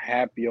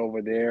happy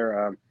over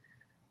there.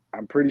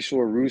 I'm pretty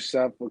sure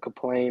Rusev would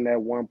complain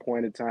at one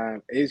point in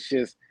time. It's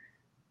just,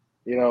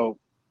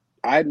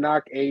 I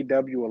knock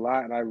AEW a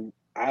lot, and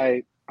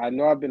I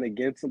know I've been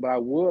against them, but I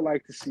would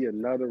like to see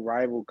another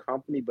rival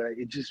company. But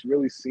it just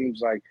really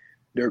seems like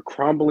they're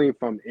crumbling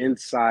from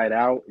inside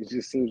out. It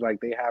just seems like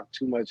they have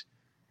too much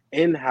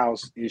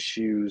in-house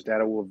issues that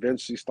will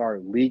eventually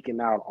start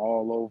leaking out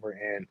all over,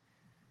 and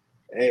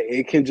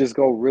it can just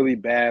go really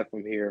bad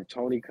from here if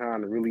Tony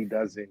Khan really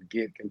doesn't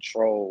get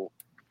control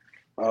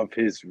of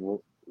his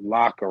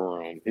locker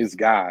room, his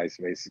guys,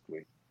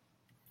 basically.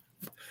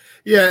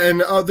 Yeah,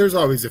 and there's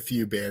always a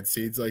few bad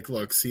seeds. Like,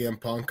 look, CM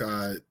Punk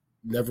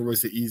never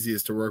was the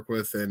easiest to work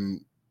with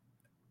in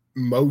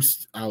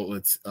most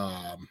outlets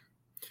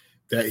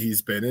that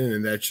he's been in,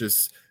 and that's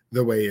just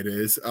the way it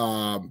is.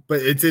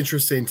 But it's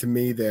interesting to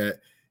me that,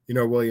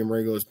 William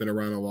Regal has been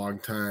around a long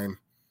time,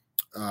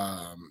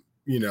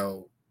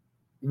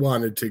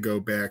 wanted to go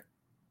back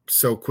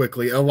so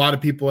quickly. A lot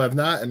of people have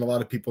not, and a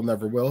lot of people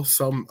never will.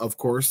 Some, of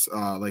course,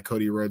 like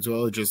Cody Rhodes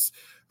will. It's just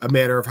a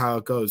matter of how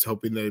it goes,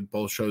 hoping that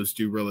both shows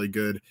do really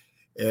good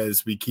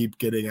as we keep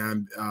getting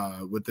on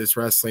with this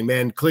wrestling.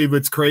 Man,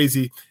 Cleveland's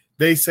crazy.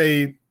 They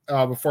say,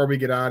 before we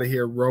get out of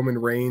here, Roman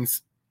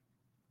Reigns,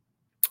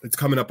 it's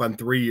coming up on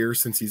 3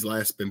 years since he's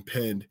last been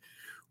pinned,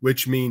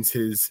 which means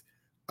his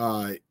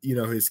cancer,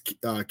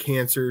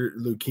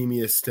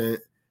 leukemia stint,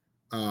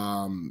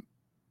 and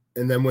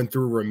then went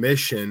through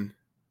remission,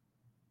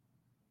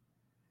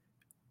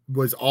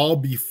 was all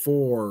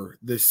before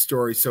this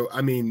story. So,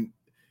 I mean,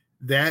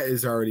 that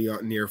is already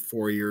near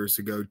 4 years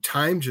ago.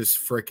 Time just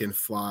freaking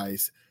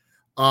flies.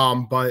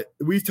 But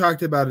we've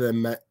talked about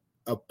it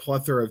a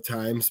plethora of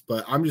times,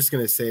 but I'm just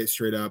going to say it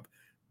straight up.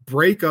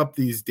 Break up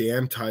these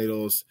damn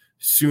titles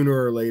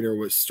sooner or later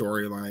with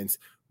storylines.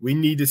 We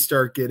need to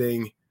start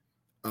getting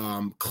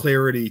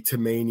clarity to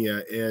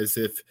Mania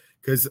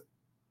because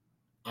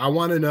I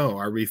want to know,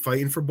 are we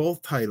fighting for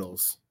both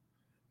titles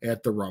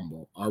at the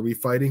Rumble? Are we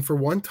fighting for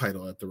one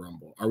title at the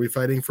Rumble? Are we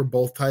fighting for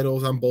both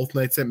titles on both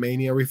nights at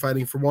Mania? Are we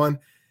fighting for one?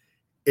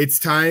 It's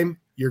time.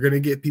 You're going to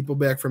get people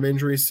back from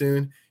injury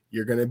soon.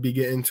 You're going to be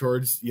getting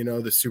towards,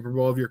 the Super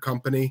Bowl of your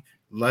company.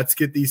 Let's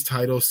get these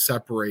titles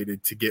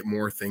separated to get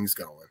more things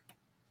going.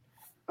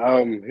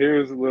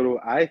 Here's a little,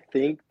 I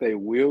think they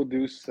will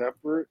do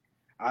separate.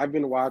 I've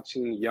been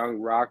watching Young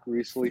Rock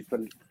recently.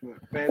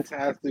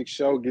 Fantastic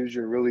show, gives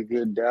you a really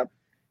good depth,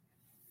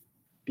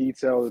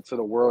 detail into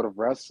the world of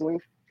wrestling.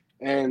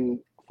 And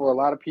for a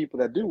lot of people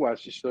that do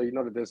watch the show,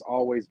 that there's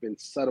always been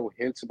subtle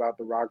hints about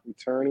The Rock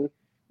returning.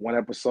 One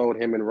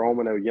episode, him and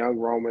Roman, a young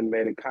Roman,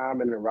 made a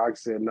comment, and Rock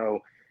said, no,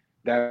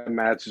 that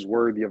match is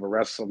worthy of a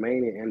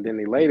WrestleMania. And then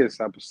the latest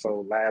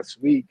episode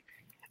last week,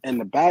 in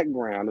the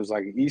background, it was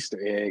like an Easter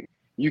egg.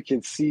 You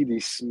can see the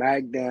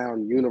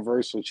SmackDown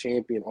Universal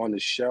Champion on the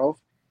shelf.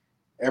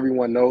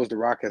 Everyone knows The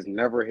Rock has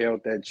never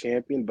held that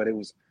champion, but it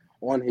was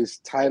on his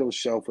title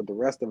shelf with the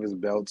rest of his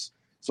belts.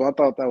 So I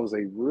thought that was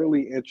a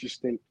really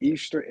interesting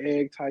Easter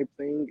egg type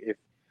thing. If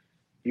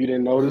you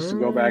didn't notice, to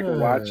go back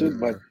and watch it.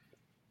 But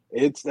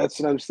that's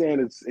what I'm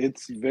saying.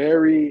 It's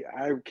very,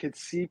 I could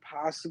see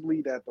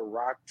possibly that The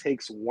Rock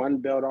takes one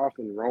belt off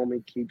and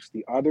Roman keeps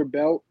the other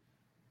belt.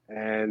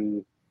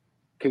 And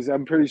because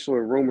I'm pretty sure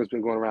a rumor's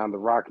been going around, The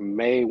Rock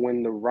may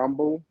win the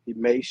Rumble. He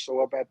may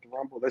show up at the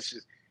Rumble. Let's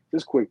just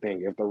quick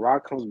thing. If The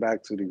Rock comes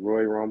back to the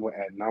Royal Rumble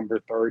at number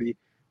 30,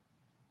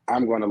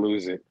 I'm going to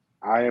lose it.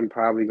 I am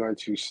probably going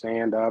to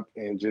stand up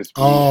and just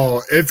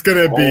it's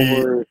going to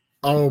be,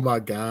 oh my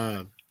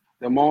God.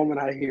 The moment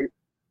I hear,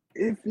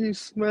 if you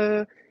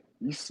smell,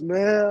 you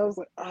smell,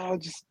 I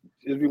was like,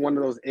 it'd be one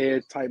of those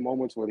edge type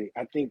moments where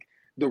I think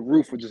the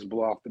roof would just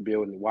blow off the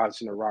building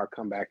watching The Rock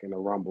come back in the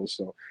Rumble.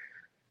 So,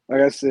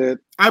 like I said,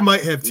 I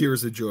might have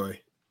tears of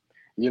joy.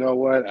 You know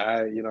what?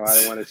 I didn't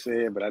want to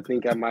say it, but I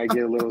think I might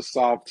get a little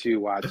soft too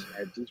watching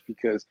that, just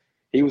because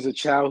he was a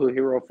childhood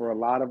hero for a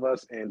lot of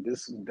us, and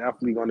this is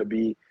definitely going to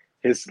be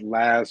his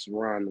last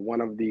run.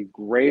 One of the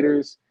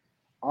greatest,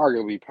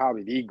 arguably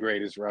probably the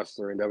greatest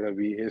wrestler in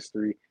WWE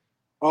history.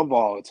 of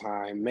all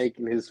time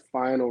making his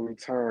final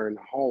return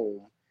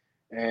home.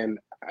 And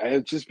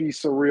it'd just be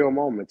surreal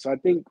moment. So I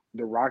think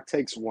The Rock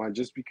takes one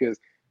just because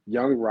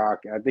Young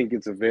Rock, I think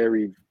it's a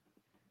very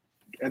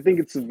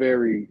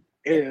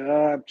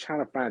trying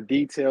to find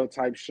detailed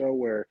type show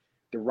where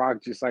The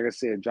Rock, just like I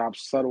said,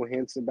 drops subtle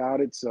hints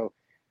about it. So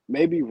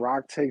maybe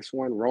Rock takes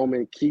one,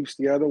 Roman keeps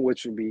the other,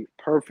 which would be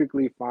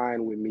perfectly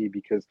fine with me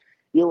because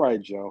you're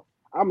right, Joe.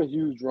 I'm a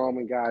huge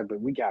Roman guy, but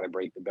we got to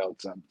break the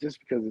belts up just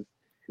because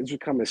it's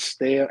becoming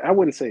stale. I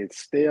wouldn't say it's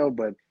stale,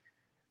 but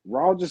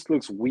Raw just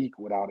looks weak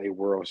without a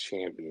world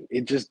champion.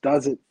 It just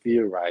doesn't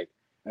feel right.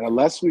 And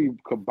unless we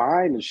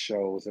combine the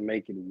shows and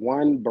make it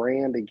one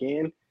brand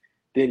again,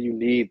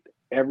 then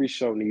every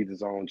show needs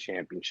its own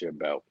championship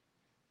belt.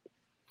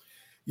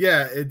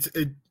 Yeah,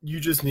 you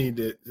just need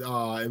it,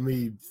 and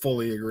we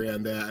fully agree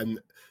on that. And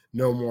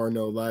no more,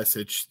 no less.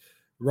 It's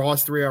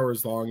Raw's 3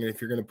 hours long, and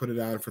if you're going to put it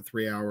on for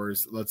 3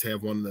 hours, let's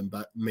have one of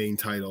the main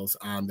titles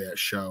on that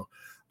show.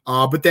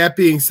 But that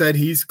being said,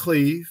 he's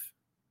Cleve.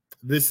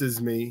 This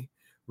is me.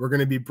 We're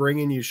going to be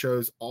bringing you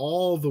shows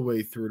all the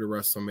way through to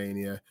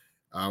WrestleMania.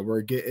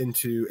 We're getting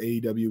to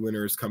AEW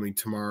winners coming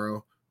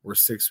tomorrow. We're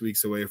 6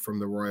 weeks away from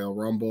the Royal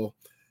Rumble,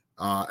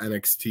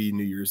 NXT,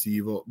 New Year's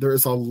Evil.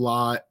 There's a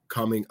lot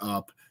coming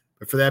up.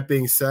 But for that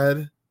being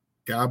said,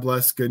 God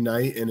bless, good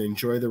night, and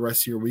enjoy the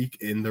rest of your week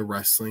in the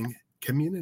wrestling community.